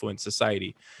who influence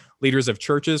society. Leaders of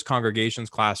churches,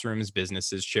 congregations, classrooms,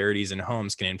 businesses, charities, and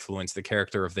homes can influence the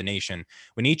character of the nation.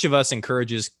 When each of us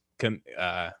encourages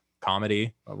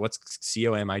comedy, what's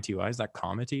comity? Is that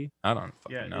comity? I don't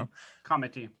fucking know.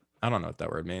 Comity. I don't know what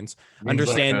that word means.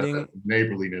 Understanding, like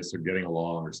neighborliness or getting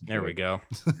along or something. There we go.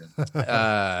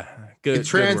 Good.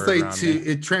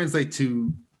 It translates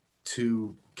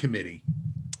to committee.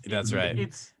 That's right.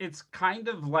 It's kind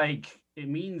of like, it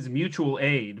means mutual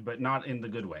aid, but not in the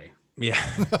good way. Yeah.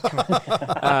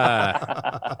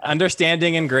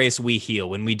 Understanding and grace, we heal.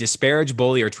 When we disparage,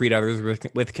 bully, or treat others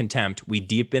with contempt, we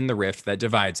deepen the rift that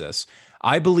divides us.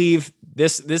 I believe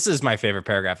this is my favorite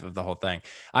paragraph of the whole thing.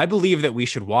 I believe that we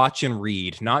should watch and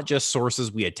read not just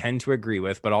sources we tend to agree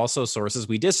with, but also sources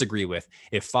we disagree with.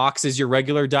 If Fox is your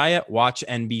regular diet, watch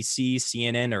NBC,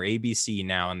 CNN, or ABC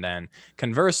now and then.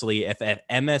 Conversely, if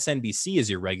MSNBC is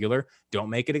your regular,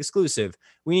 don't make it exclusive.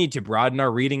 We need to broaden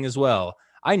our reading as well.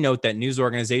 I note that news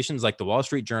organizations like the Wall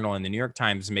Street Journal and the New York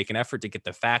Times make an effort to get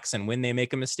the facts, and when they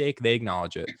make a mistake, they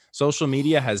acknowledge it. Social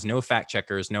media has no fact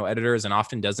checkers, no editors, and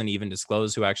often doesn't even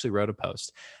disclose who actually wrote a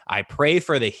post. I pray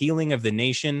for the healing of the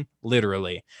nation,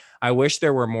 literally. I wish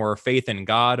there were more faith in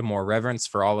God, more reverence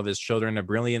for all of his children. A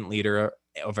brilliant leader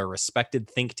of a respected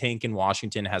think tank in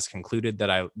Washington has concluded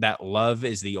that love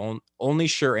is the only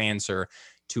sure answer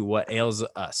to what ails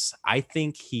us. I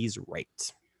think he's right.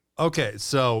 Okay,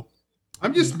 so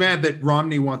I'm just mad that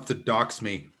Romney wants to dox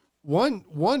me. One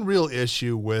real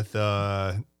issue with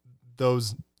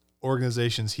those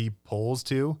organizations he polls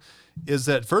to is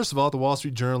that, first of all, the Wall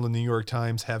Street Journal and the New York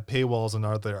Times have paywalls on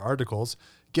their articles.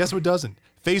 Guess what doesn't?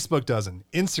 Facebook doesn't.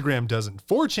 Instagram doesn't.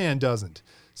 4chan doesn't.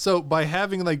 So by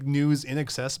having like news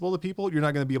inaccessible to people, you're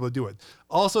not going to be able to do it.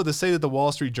 Also, to say that the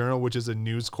Wall Street Journal, which is a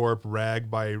News Corp rag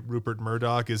by Rupert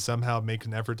Murdoch, is somehow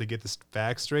making an effort to get the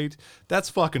facts straight, that's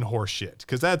fucking horseshit.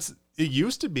 Because it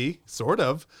used to be, sort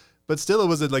of, But still, it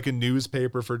was like a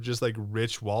newspaper for just like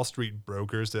rich Wall Street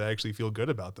brokers to actually feel good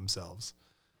about themselves.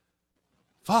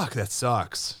 Fuck, that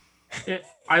sucks.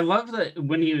 I love that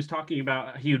when he was talking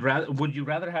about would you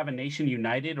rather have a nation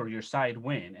united or your side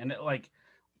win? And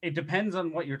it depends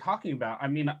on what you're talking about. I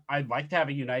mean, I'd like to have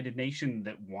a united nation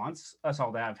that wants us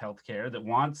all to have healthcare, that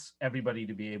wants everybody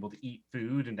to be able to eat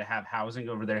food and to have housing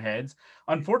over their heads.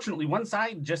 Unfortunately, one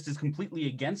side just is completely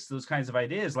against those kinds of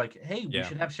ideas. Like, hey, we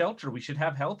should have shelter, we should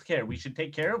have healthcare, we should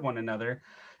take care of one another.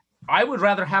 I would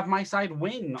rather have my side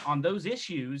win on those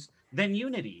issues than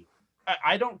unity.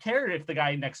 I don't care if the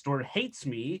guy next door hates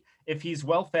me, if he's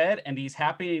well-fed and he's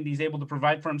happy and he's able to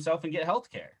provide for himself and get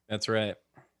healthcare. That's right.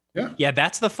 Yeah,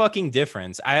 that's the fucking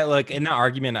difference. I like in the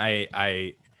argument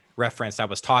I referenced, I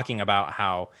was talking about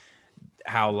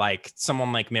how like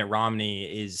someone like Mitt Romney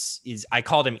is I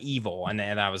called him evil, and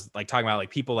I was like talking about like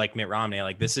people like Mitt Romney,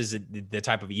 like this is the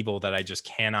type of evil that I just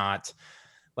cannot,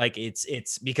 like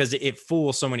it's because it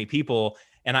fools so many people.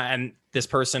 And this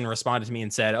person responded to me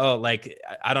and said, oh, like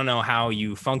I don't know how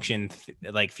you function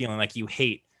like feeling like you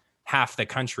hate half the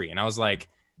country. And I was like,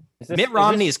 Mitt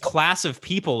Romney's class of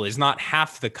people is not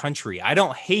half the country. I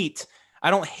don't hate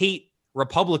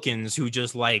Republicans who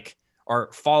just like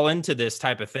fall into this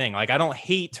type of thing. Like I don't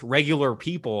hate regular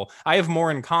people. I have more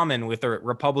in common with a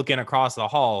Republican across the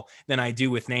hall than I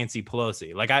do with Nancy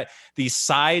Pelosi. Like these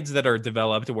sides that are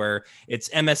developed where it's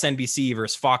MSNBC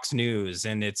versus Fox News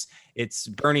and it's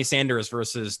Bernie Sanders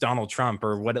versus Donald Trump,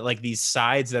 or what, like these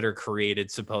sides that are created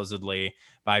supposedly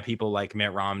by people like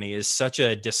Mitt Romney is such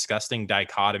a disgusting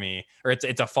dichotomy, or it's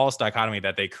a false dichotomy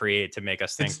that they create to make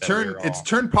us think it's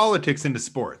turned politics into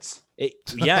sports.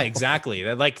 Yeah, exactly.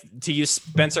 Like, to use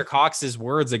Spencer Cox's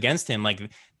words against him,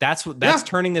 like that's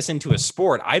turning this into a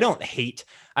sport. I don't hate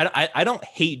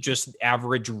just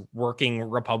average working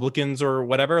Republicans or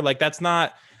whatever. Like that's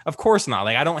not, of course not.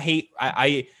 Like I don't hate.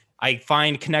 I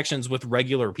find connections with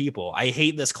regular people. I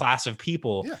hate this class of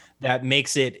people that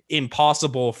makes it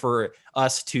impossible for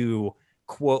us to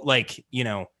quote, like, you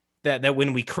know, that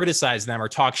when we criticize them or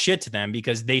talk shit to them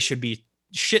because they should be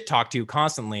shit talked to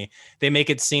constantly, they make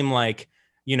it seem like,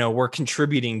 you know, we're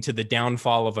contributing to the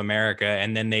downfall of America,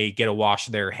 and then they get to wash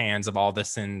their hands of all the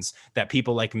sins that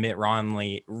people like Mitt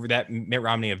Romney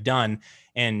have done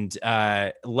and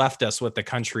left us with the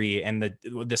country and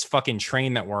this fucking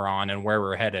train that we're on and where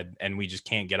we're headed, and we just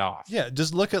can't get off. Yeah,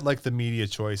 just look at like the media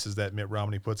choices that Mitt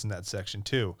Romney puts in that section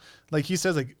too. Like he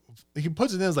says, like he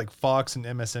puts it in as like Fox and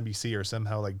MSNBC are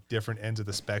somehow like different ends of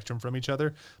the spectrum from each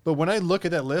other. But when I look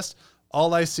at that list,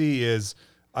 all I see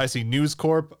News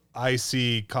Corp, I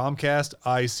see Comcast,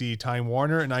 I see Time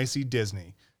Warner, and I see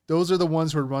Disney. Those are the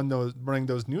ones who are running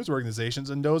those news organizations,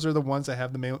 and those are the ones that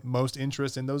have the most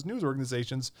interest in those news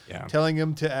organizations, telling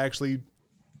them to actually,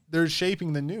 they're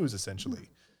shaping the news essentially.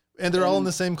 And they're all in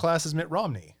the same class as Mitt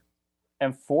Romney.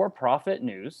 And for-profit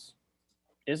news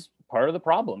is part of the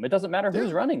problem. It doesn't matter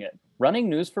who's running it. Running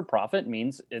news for profit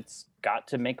means it's got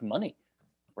to make money,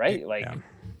 right?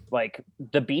 Like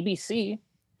the BBC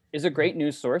is a great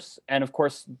news source. And of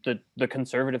course, the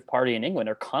Conservative Party in England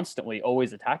are constantly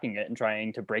always attacking it and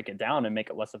trying to break it down and make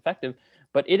it less effective.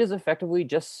 But it is effectively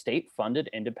just state-funded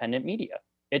independent media.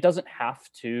 It doesn't have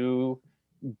to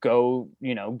go,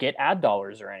 you know, get ad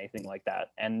dollars or anything like that.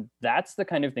 And that's the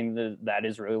kind of thing that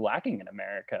is really lacking in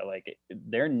America. Like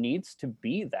there needs to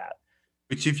be that.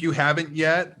 Which if you haven't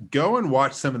yet, go and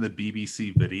watch some of the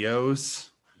BBC videos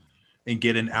and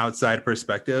get an outside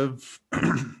perspective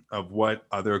of what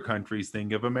other countries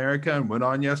think of America and went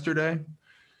on yesterday.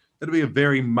 It'll be a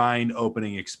very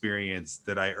mind-opening experience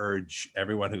that I urge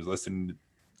everyone who's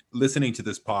listening to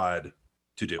this pod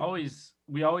to do.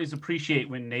 We always appreciate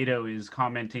when NATO is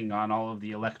commenting on all of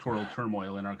the electoral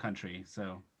turmoil in our country.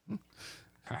 So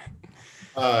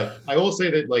I will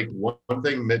say that like one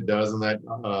thing Mitt does in that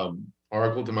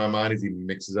article to my mind is he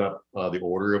mixes up the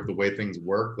order of the way things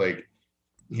work. Like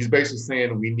he's basically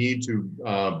saying we need to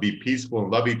be peaceful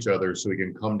and love each other so we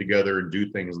can come together and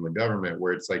do things in the government,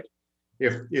 where it's like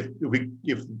if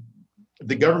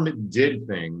the government did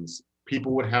things,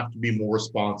 people would have to be more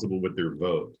responsible with their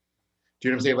vote. Do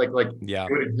you know what I'm saying? Like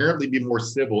it would inherently be more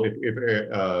civil if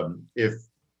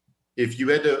you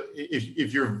had to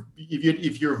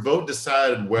if your vote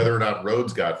decided whether or not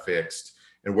roads got fixed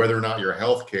and whether or not your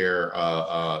health care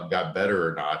got better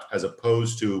or not, as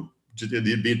opposed to just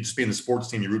being the sports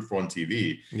team you root for on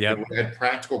TV. Yeah, had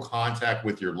practical contact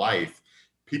with your life,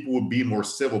 people would be more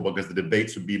civil because the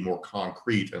debates would be more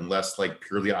concrete and less like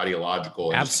purely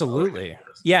ideological. Absolutely.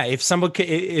 Yeah. If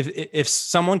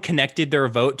someone connected their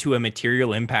vote to a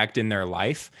material impact in their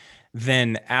life,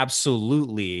 then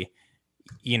absolutely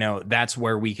that's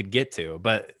where we could get to.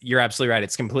 But you're absolutely right.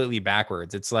 It's completely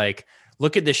backwards. It's like,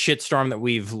 look at the shitstorm that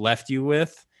we've left you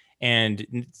with.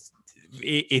 And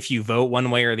if you vote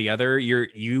one way or the other,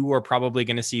 you are probably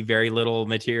going to see very little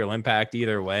material impact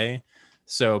either way.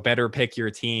 So better pick your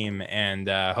team and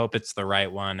hope it's the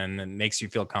right one and it makes you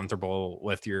feel comfortable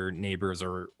with your neighbors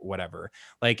or whatever.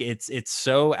 Like it's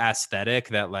so aesthetic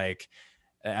that like,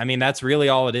 I mean, that's really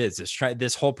all it is.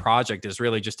 This whole project is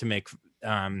really just to make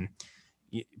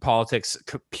politics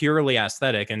purely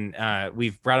aesthetic. And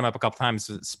we've brought him up a couple times.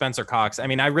 Spencer Cox. I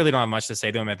mean, I really don't have much to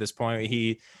say to him at this point.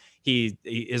 He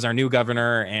is our new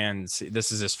governor, and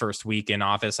this is his first week in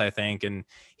office, I think. And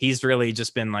he's really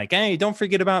just been like, hey, don't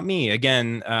forget about me.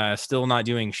 Again, still not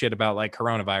doing shit about like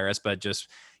coronavirus, but just,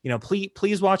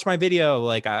 please watch my video.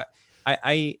 Like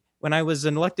I when I was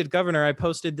an elected governor, I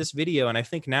posted this video, and I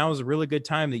think now is a really good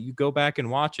time that you go back and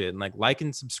watch it and like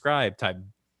and subscribe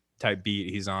type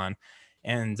beat he's on.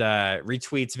 And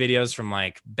retweets videos from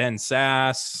like Ben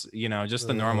Sass, just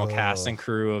the normal cast and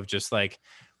crew of just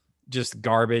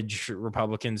garbage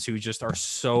Republicans who just are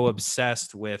so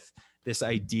obsessed with this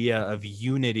idea of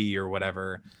unity or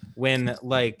whatever, when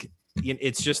like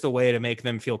it's just a way to make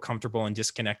them feel comfortable and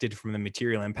disconnected from the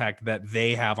material impact that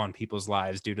they have on people's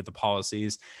lives due to the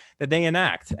policies that they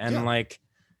enact. And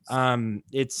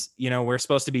it's, we're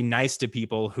supposed to be nice to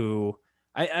people who,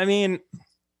 I mean,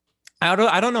 I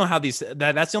don't know how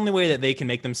that's the only way that they can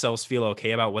make themselves feel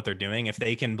okay about what they're doing. If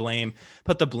they can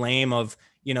put the blame of,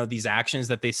 these actions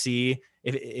that they see,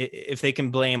 if they can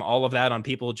blame all of that on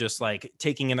people just like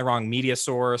taking in the wrong media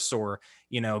source or,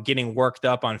 getting worked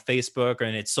up on Facebook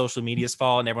and it's social media's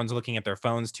fault and everyone's looking at their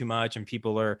phones too much and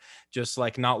people are just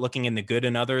like not looking in the good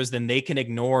in others, then they can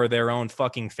ignore their own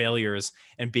fucking failures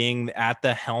and being at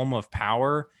the helm of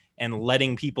power and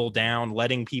letting people down,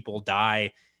 letting people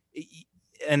die.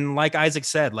 And like Isaac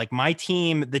said, like my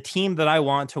team, the team that I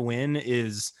want to win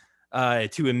is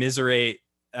to immiserate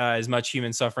as much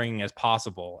human suffering as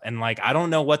possible. And like, I don't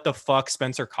know what the fuck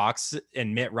Spencer Cox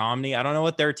and Mitt Romney, I don't know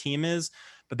what their team is,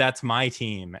 but that's my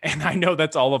team. And I know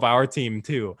that's all of our team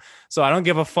too. So I don't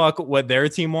give a fuck what their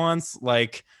team wants.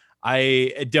 Like,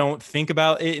 I don't think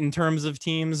about it in terms of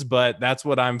teams, but that's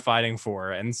what I'm fighting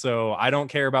for. And so I don't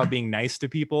care about being nice to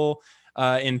people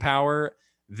in power.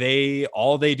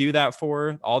 All they do that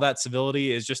for, all that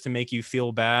civility is just to make you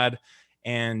feel bad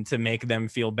and to make them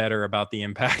feel better about the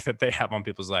impact that they have on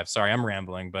people's lives. Sorry, I'm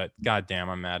rambling, but goddamn,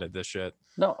 I'm mad at this shit.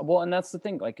 No, well, and that's the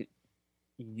thing. Like,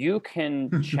 you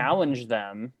can challenge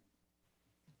them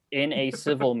in a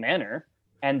civil manner,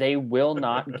 and they will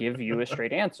not give you a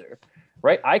straight answer,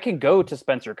 right? I can go to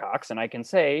Spencer Cox and I can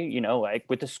say, like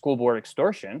with the school board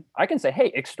extortion, I can say,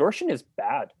 hey, extortion is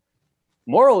bad.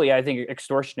 Morally, I think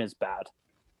extortion is bad.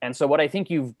 And so what I think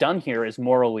you've done here is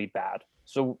morally bad.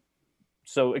 So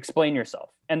explain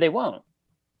yourself. And they won't,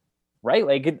 right?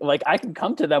 Like I can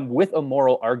come to them with a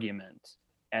moral argument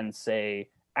and say,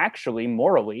 actually,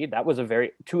 morally, that was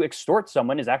to extort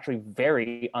someone is actually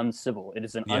very uncivil. It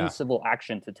is an uncivil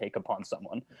action to take upon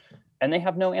someone. And they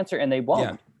have no answer, and they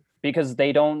won't. Because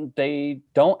they don't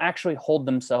actually hold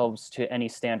themselves to any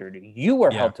standard. You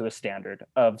are held to a standard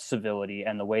of civility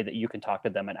and the way that you can talk to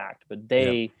them and act, but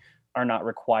they are not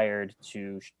required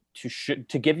to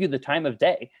give you the time of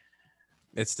day.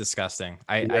 It's disgusting.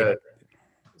 The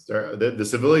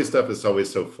civility stuff is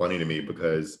always so funny to me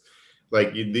because,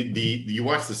 like, you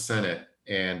watch the Senate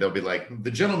and they'll be like,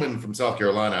 the gentleman from South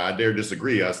Carolina, I dare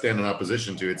disagree. I stand in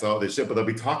opposition to it's all this shit, but they'll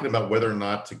be talking about whether or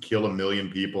not to kill 1 million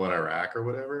people in Iraq or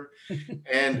whatever.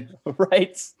 And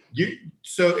right.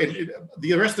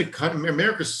 The rest of the country,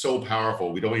 America's so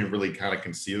powerful, we don't even really kind of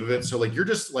conceive of it. So like, you're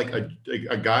just like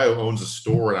a guy who owns a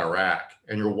store in Iraq,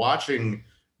 and you're watching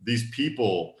these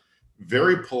people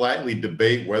very politely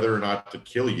debate whether or not to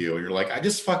kill you. And you're like, I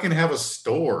just fucking have a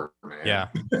store, man. Yeah.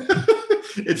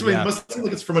 It must seem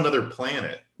like it's from another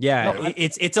planet. Yeah. No,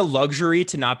 it's a luxury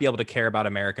to not be able to care about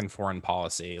American foreign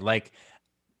policy. Like,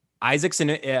 Isaac's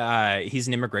he's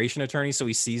an immigration attorney, so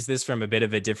he sees this from a bit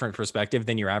of a different perspective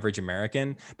than your average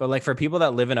American. But like, for people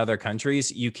that live in other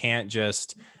countries, you can't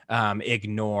just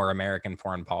ignore American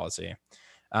foreign policy.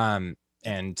 And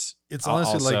it's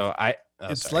honestly also,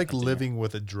 it's like living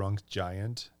with a drunk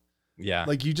giant. Yeah.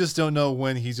 Like, you just don't know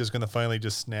when he's just going to finally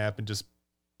just snap and just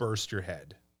burst your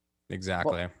head.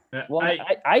 Exactly. Well,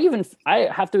 I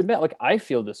have to admit, like, I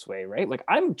feel this way, right? Like,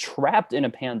 I'm trapped in a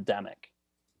pandemic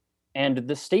and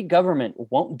the state government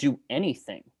won't do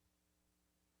anything.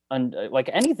 And like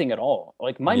anything at all.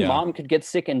 Like, my mom could get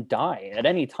sick and die at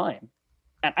any time.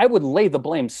 And I would lay the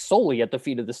blame solely at the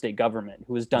feet of the state government,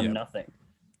 who has done nothing.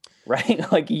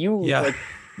 Right? Like,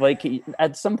 Like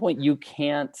at some point you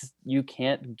can't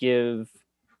give,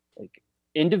 like,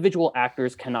 individual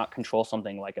actors cannot control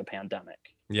something like a pandemic.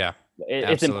 Yeah.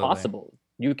 It's impossible.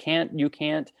 You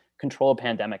can't control a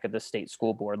pandemic at the state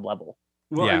school board level.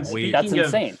 Well, yeah, that's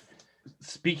insane.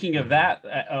 Speaking of that,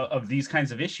 of these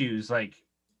kinds of issues, like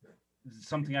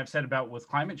something I've said about with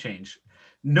climate change,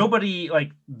 nobody,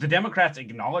 like the Democrats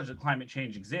acknowledge that climate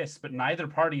change exists, but neither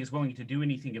party is willing to do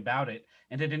anything about it.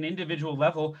 And at an individual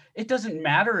level, it doesn't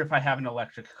matter if I have an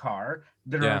electric car.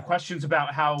 There are questions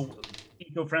about how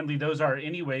eco-friendly those are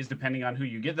anyways, depending on who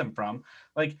you get them from.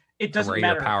 Like, it doesn't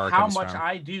matter how much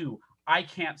I do, I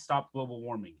can't stop global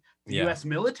warming. The U.S.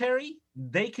 military,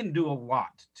 they can do a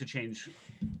lot to change.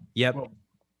 Yep.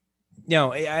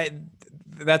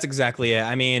 That's exactly it.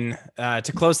 I mean,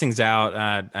 to close things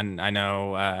out, and I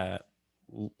know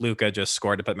Luka just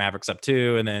scored to put Mavericks up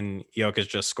 2, and then Jokic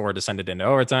just scored to send it into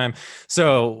overtime.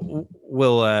 So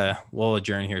we'll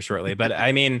adjourn here shortly. But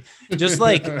I mean, just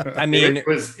like it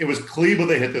was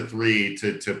Cleveland that hit the 3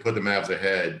 to put the Mavs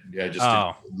ahead.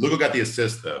 Yeah, Luka got the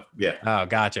assist though. Yeah. Oh,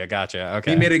 gotcha.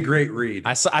 Okay. He made a great read.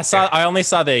 I only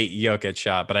saw the Jokic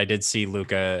shot, but I did see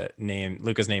Luka's name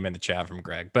in the chat from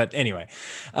Greg. But anyway,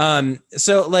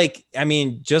 so like, I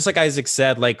mean, just like Isaac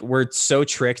said, like we're so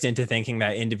tricked into thinking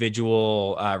that individual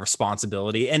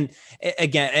responsibility, and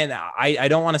again, and I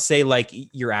don't want to say like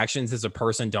your actions as a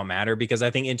person don't matter, because I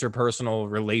think interpersonal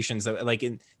relations, like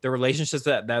in the relationships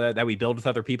that we build with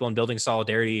other people and building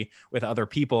solidarity with other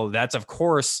people, that's of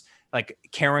course like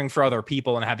caring for other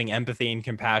people and having empathy and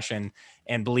compassion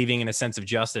and believing in a sense of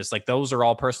justice. Like those are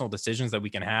all personal decisions that we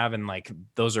can have, and like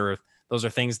those are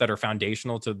things that are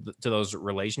foundational to those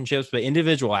relationships. But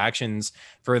individual actions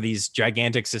for these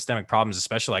gigantic systemic problems,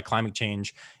 especially like climate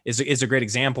change, is a great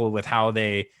example with how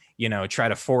they, try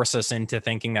to force us into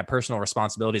thinking that personal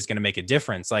responsibility is going to make a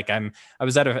difference. Like I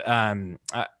was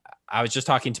just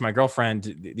talking to my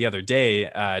girlfriend the other day,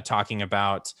 talking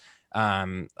about,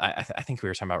 I think we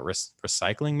were talking about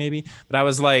recycling maybe, but I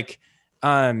was like,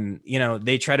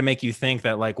 they try to make you think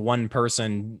that like one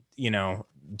person,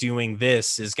 doing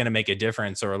this is going to make a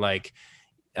difference, or like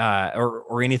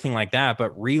or anything like that.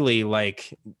 But really,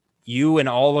 like you and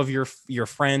all of your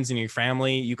friends and your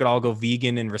family, you could all go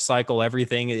vegan and recycle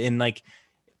everything, and like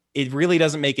it really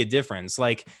doesn't make a difference.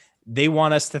 Like they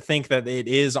want us to think that it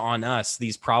is on us.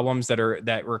 These problems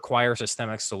that require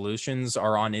systemic solutions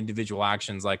are on individual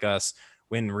actions like us,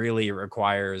 when really it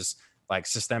requires like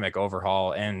systemic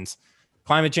overhaul. And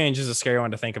climate change is a scary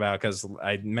one to think about, because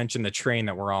I mentioned the train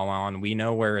that we're all on. We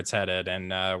know where it's headed,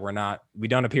 and we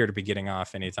don't appear to be getting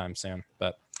off anytime soon.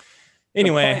 But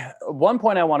anyway, one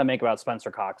point I want to make about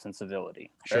Spencer Cox and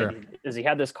civility, sure, right, is he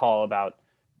had this call about,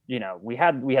 we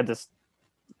had this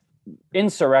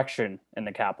insurrection in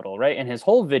the Capitol, right? In his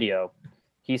whole video,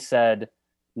 he said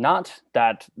not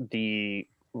that the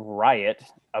riot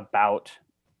about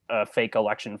a fake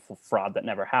election fraud that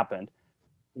never happened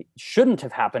shouldn't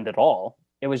have happened at all.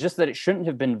 It was just that it shouldn't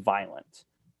have been violent,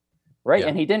 right? Yeah.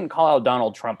 And he didn't call out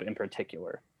Donald Trump in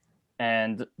particular.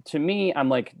 And to me, I'm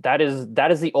like, that is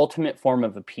the ultimate form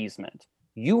of appeasement.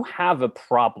 You have a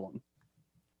problem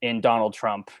in Donald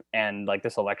Trump and like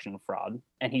this election fraud,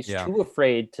 and he's too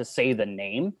afraid to say the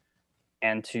name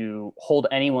and to hold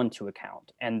anyone to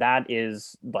account. And that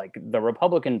is like the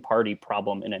Republican Party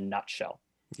problem in a nutshell.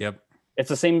 Yep. It's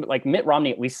the same, like Mitt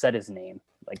Romney at least said his name.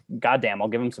 Like, goddamn, I'll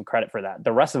give him some credit for that.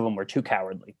 The rest of them were too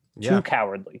cowardly. Too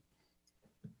cowardly.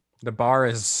 The bar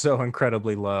is so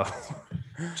incredibly low.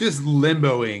 Just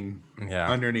limboing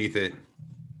underneath it.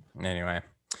 Anyway.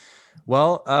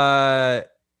 Well,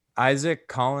 Isaac,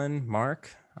 Colin,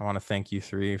 Mark, I want to thank you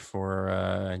three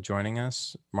for joining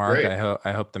us. Mark,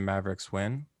 I hope the Mavericks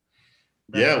win.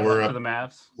 Yeah, we're up to the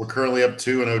Mavs. We're currently up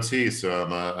 2 in OT, so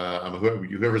I'm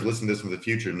whoever's listening to this from the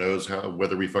future knows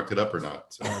whether we fucked it up or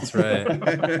not. So. That's right.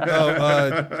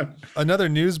 Another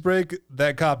news break.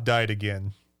 That cop died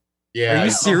again. Yeah. Are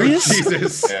you serious? Oh,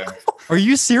 Jesus. Yeah. Are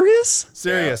you serious?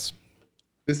 Serious.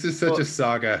 This is such a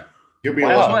saga. That's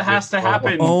what has to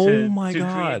happen to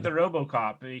create the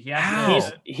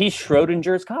RoboCop. He's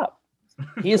Schrodinger's cop.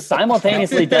 He is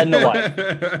simultaneously dead and alive.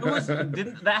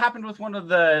 Didn't that happened with one of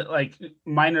the like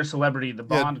minor celebrity, the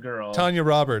Bond girl, Tanya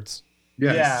Roberts?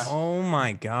 Yes. Yeah. Oh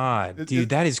my God, dude,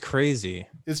 that is crazy.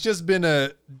 It's just been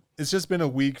a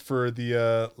week for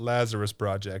the Lazarus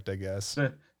Project, I guess.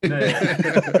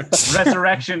 The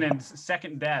resurrection and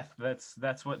second death.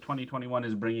 That's what 2021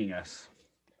 is bringing us.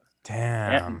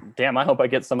 Damn. I hope I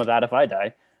get some of that if I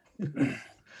die.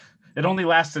 It only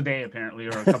lasts a day apparently,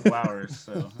 or a couple hours.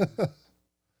 So.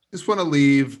 Just want to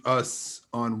leave us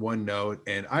on one note,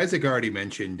 and Isaac already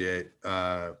mentioned it.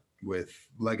 with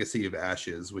Legacy of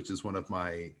Ashes, which is one of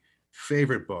my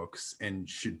favorite books and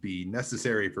should be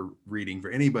necessary for reading for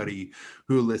anybody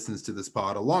who listens to this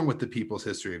pod, along with The People's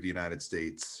History of the United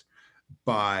States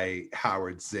by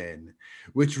Howard Zinn,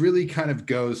 which really kind of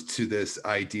goes to this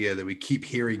idea that we keep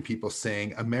hearing people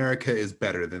saying, America is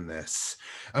better than this.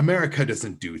 America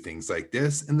doesn't do things like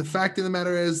this. And the fact of the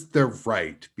matter is they're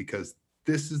right, because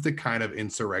this is the kind of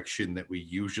insurrection that we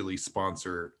usually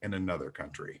sponsor in another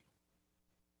country.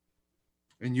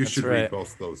 And you should read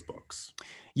both those books.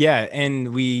 Yeah,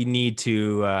 and we need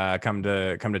to come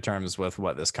to terms with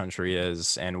what this country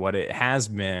is and what it has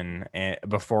been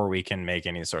before we can make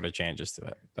any sort of changes to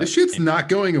it. But this shit's not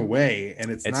going away,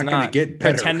 and it's not going to get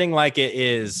better. Pretending like it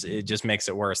is, it just makes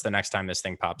it worse the next time this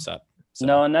thing pops up. So.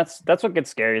 No, and that's what gets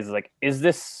scary. Is like, is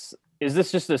this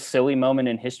just a silly moment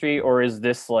in history, or is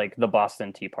this like the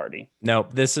Boston Tea Party? No,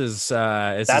 this is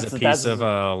a piece of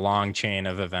a long chain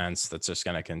of events that's just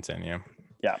going to continue.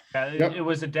 Yeah. It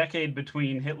was a decade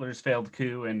between Hitler's failed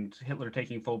coup and Hitler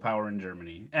taking full power in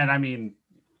Germany. And I mean,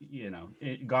 you know,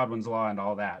 Godwin's law and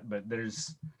all that, but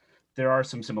there are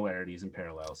some similarities and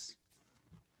parallels.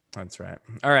 That's right.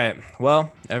 All right.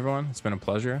 Well, everyone, it's been a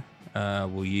pleasure.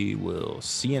 We will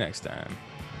see you next time.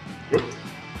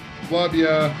 Love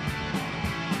ya.